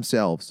just by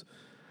themselves.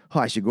 Oh,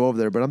 I should go over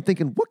there. But I'm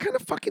thinking, what kind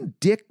of fucking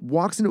dick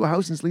walks into a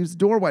house and just leaves the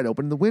door wide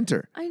open in the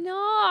winter? I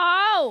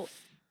know.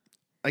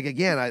 Like,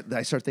 again,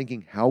 I start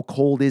thinking, how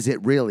cold is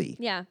it really?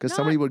 Yeah. Because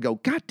somebody would go,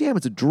 God damn,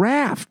 it's a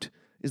draft.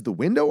 Is the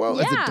window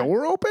out? Is the Yeah.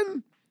 door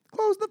open?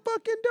 Close the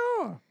fucking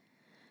door.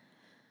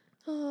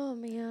 Oh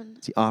man.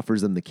 She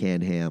offers them the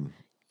canned ham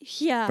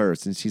Yeah.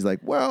 first. And she's like,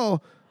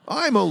 well,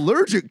 I'm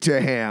allergic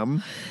to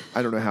ham.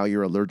 I don't know how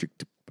you're allergic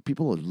to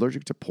people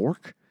allergic to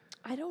pork.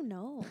 I don't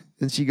know.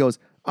 And she goes,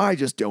 I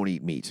just don't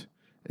eat meat.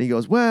 And he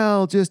goes,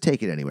 well, just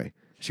take it anyway.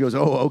 She goes,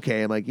 oh,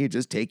 okay. I'm like, you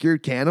just take your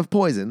can of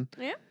poison.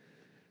 Yeah.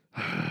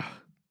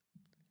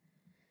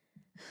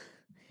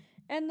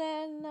 And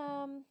then,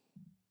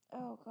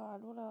 oh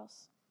God, what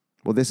else?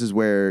 Well, this is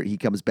where he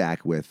comes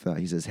back with,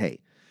 he says, hey,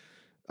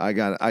 I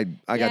got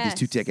these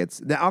 2 Yes.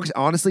 tickets. Now,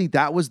 honestly,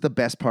 that was the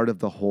best part of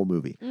the whole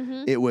movie.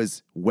 Mm-hmm. It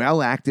was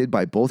well acted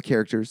by both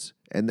characters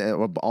and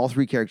all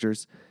 3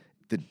 characters.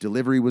 The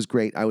delivery was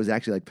great. I was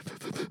actually like,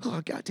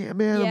 oh, goddamn,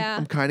 man. Yeah.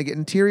 I'm kind of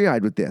getting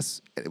teary-eyed with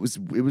this. And it was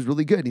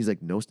really good. And he's like,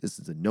 this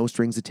is a no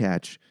strings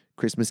attached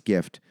Christmas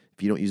gift.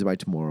 If you don't use it by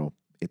tomorrow,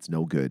 it's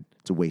no good.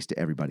 It's a waste to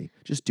everybody.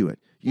 Just do it.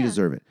 You Yeah.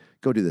 deserve it.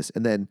 Go do this.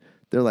 And then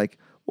they're like,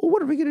 well,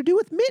 what are we going to do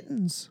with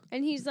Mittens?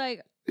 And he's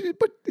like,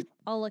 But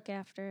I'll look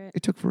after it.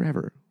 it took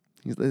forever.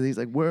 He's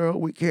like, well,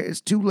 we can't.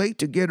 It's too late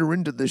to get her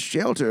into the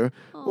shelter.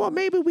 Well,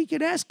 maybe we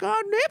could ask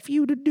our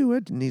nephew to do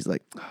it. And he's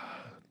like,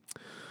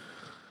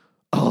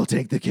 I'll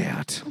take the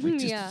cat.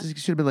 Like, Yeah.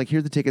 should have been like, here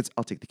are the tickets.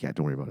 I'll take the cat.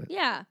 Don't worry about it.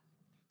 Yeah.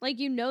 Like,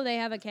 they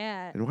have a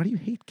cat. And why do you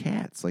hate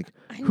cats? Like,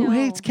 I who know.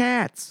 hates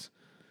cats?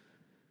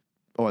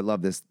 Oh, I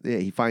love this. Yeah,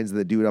 he finds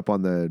the dude up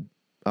on the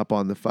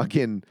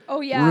fucking Oh,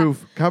 yeah.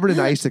 roof, covered in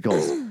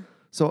icicles.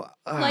 So,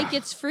 Like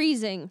it's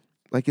freezing.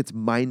 like it's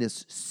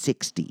minus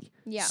 60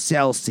 Yeah.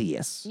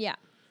 Celsius. Yeah.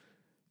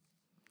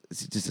 It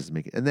just doesn't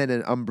make it. And then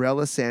an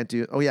umbrella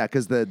Santa. Oh yeah,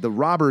 because the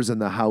robbers in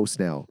the house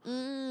now,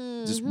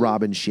 just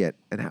robbing shit.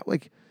 And how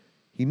like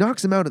he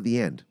knocks him out at the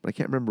end, but I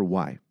can't remember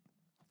why.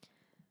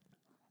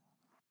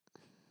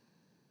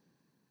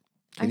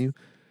 Can you?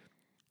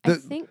 I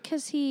think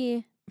because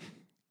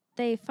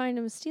they find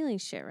him stealing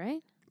shit,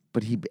 right?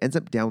 But he ends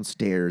up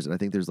downstairs, and I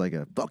think there's like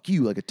a fuck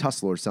you, like a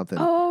tussle or something.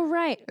 Oh,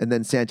 right. And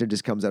then Santa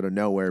just comes out of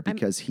nowhere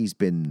because he's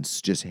been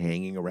just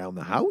hanging around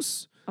the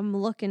house. I'm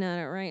looking at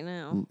it right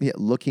now. Yeah,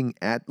 looking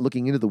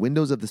into the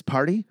windows of this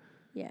party.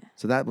 Yeah.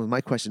 So that was my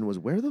question: was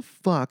where the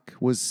fuck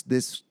was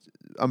this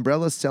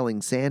umbrella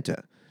selling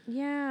Santa?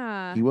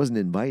 Yeah. He wasn't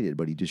invited,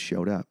 but he just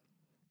showed up.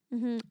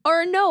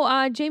 Or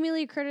no, Jamie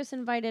Lee Curtis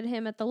invited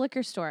him at the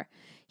liquor store.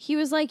 He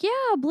was like, yeah,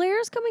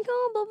 Blair's coming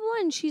home, blah, blah, blah.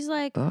 And she's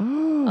like,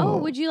 oh,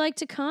 would you like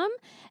to come?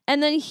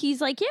 And then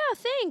he's like, yeah,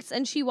 thanks.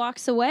 And she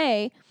walks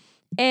away.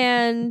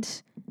 And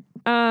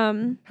How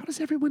does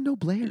everyone know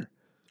Blair?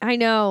 I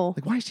know.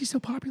 Like, why is she so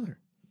popular?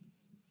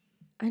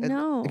 I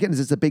know. Again, is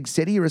this a big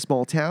city or a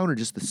small town or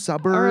just the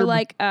suburb? Or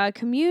like a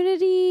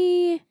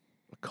community.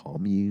 A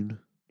commune.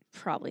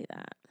 Probably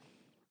that.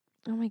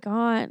 Oh my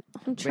God.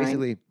 I'm trying.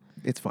 Basically,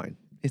 it's fine.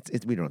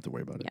 It's we don't have to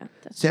worry about it. Yeah,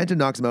 that's Santa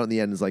knocks him out in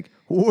the end and is like,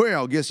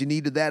 well, guess you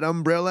needed that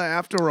umbrella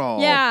after all.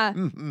 Yeah.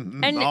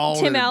 Mm-hmm. And all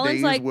Tim in a Allen's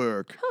day's like,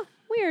 work. huh,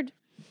 weird.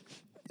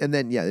 And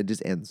then, yeah, it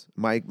just ends.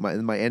 My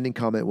ending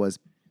comment was,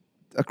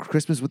 A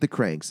Christmas with the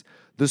Cranks,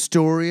 the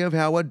story of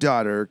how a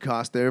daughter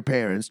cost their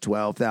parents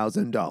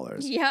 $12,000.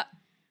 Yeah.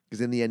 Because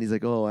in the end, he's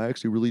like, oh, I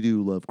actually really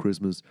do love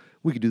Christmas.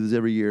 We could do this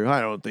every year.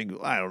 I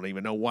don't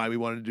even know why we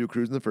wanted to do a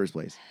cruise in the first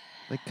place.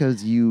 Like,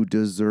 because you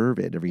deserve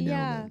it every now and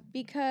Yeah, then.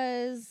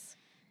 because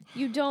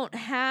you don't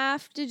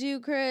have to do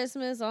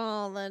Christmas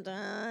all the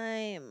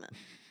time.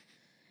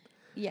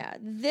 Yeah,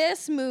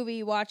 this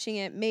movie, watching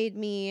it, made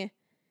me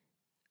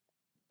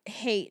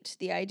hate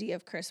the idea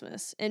of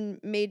Christmas and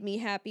made me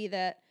happy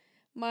that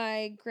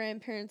my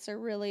grandparents are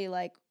really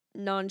like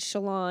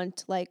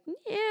nonchalant, like,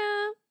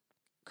 yeah,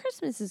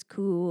 Christmas is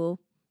cool,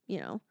 you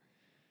know.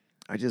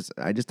 I just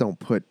don't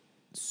put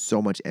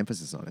so much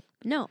emphasis on it.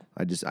 No.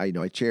 I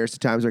cherish the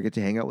times where I get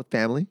to hang out with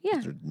family.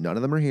 Yeah. None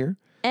of them are here.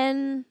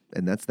 And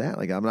that's that.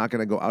 Like, I'm not going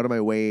to go out of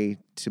my way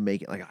to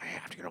make it like, I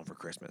have to get home for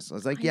Christmas. I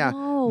was like, I yeah,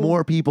 know.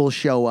 more people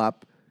show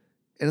up.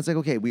 And it's like,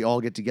 okay, we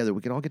all get together.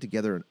 We can all get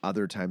together in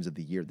other times of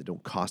the year that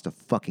don't cost a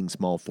fucking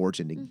small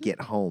fortune to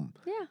get home.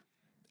 yeah.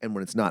 And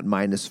when it's not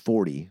minus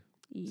 40,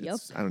 Yep.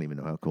 I don't even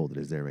know how cold it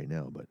is there right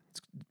now, but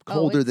it's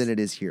colder than it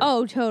is here.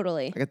 Oh,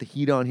 totally. I got the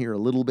heat on here a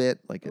little bit,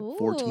 like at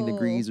 14 Ooh.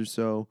 degrees or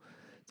so.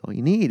 That's all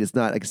you need. It's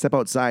not, I can step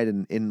outside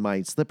in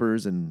my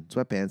slippers and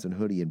sweatpants and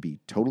hoodie and be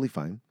totally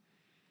fine.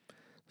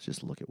 Let's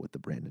just look at what the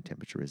Brandon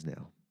temperature is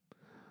now.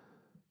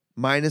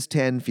 Minus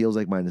 10 feels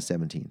like minus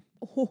 17.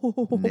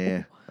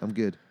 Nah, I'm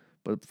good.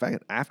 But in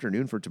fact,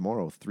 afternoon for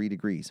tomorrow, 3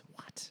 degrees.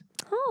 What?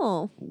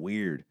 Oh.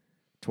 Weird.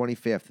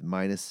 25th,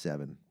 minus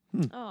 7.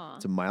 Aw.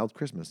 It's a mild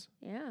Christmas.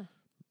 Yeah.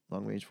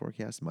 Long range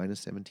forecast,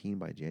 minus 17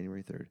 by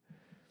January 3rd.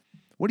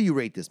 What do you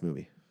rate this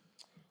movie?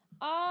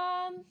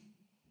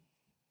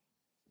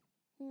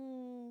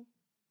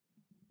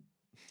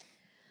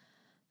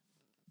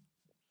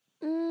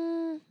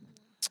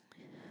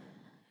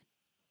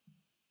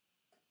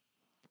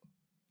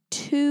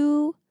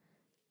 Two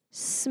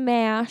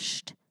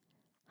smashed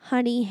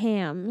honey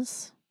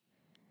hams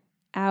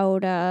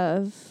out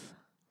of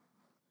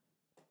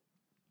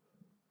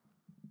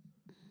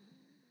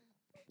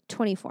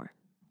 24.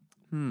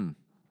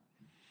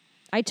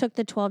 I took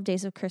the 12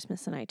 days of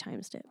Christmas and I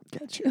times it.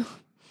 Gotcha. I'm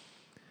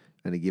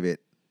going to give it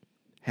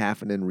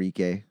half an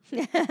Enrique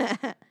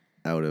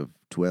out of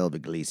 12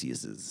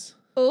 Iglesiases.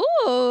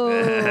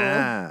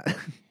 Ooh.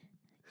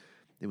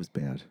 It was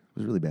bad. It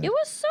was really bad. It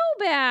was so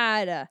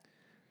bad.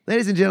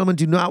 Ladies and gentlemen,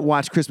 do not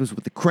watch Christmas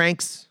with the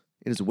Cranks.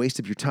 It is a waste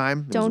of your time.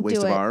 It is a Don't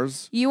waste do of it.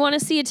 ours. You want to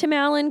see a Tim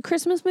Allen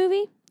Christmas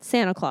movie?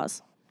 Santa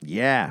Claus.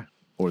 Yeah.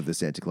 Or the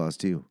Santa Claus,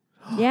 too.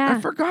 Yeah.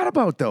 I forgot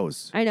about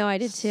those. I know, I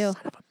did too.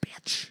 Son of a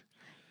bitch.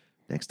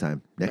 Next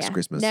time. Next Yeah.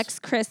 Christmas. Next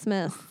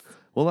Christmas.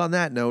 Well, on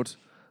that note,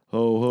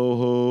 ho, ho,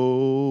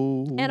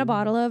 ho. And a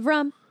bottle of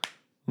rum.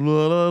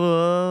 La, la,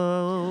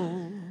 la.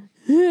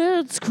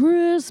 It's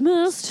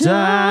Christmas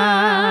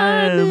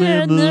Time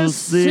in the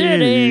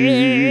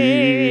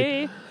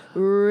city.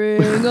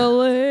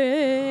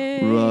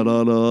 Ring-a-ling.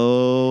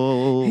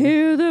 Ra-da-da.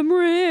 Hear them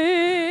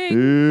ring.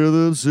 Hear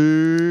them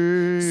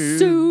sing.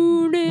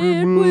 Soon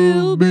it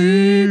will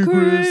be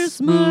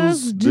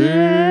Christmas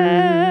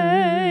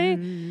Day.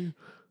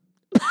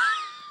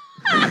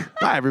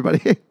 Bye,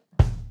 everybody.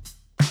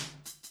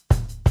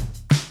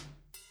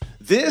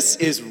 This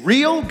is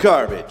Real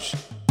Garbage.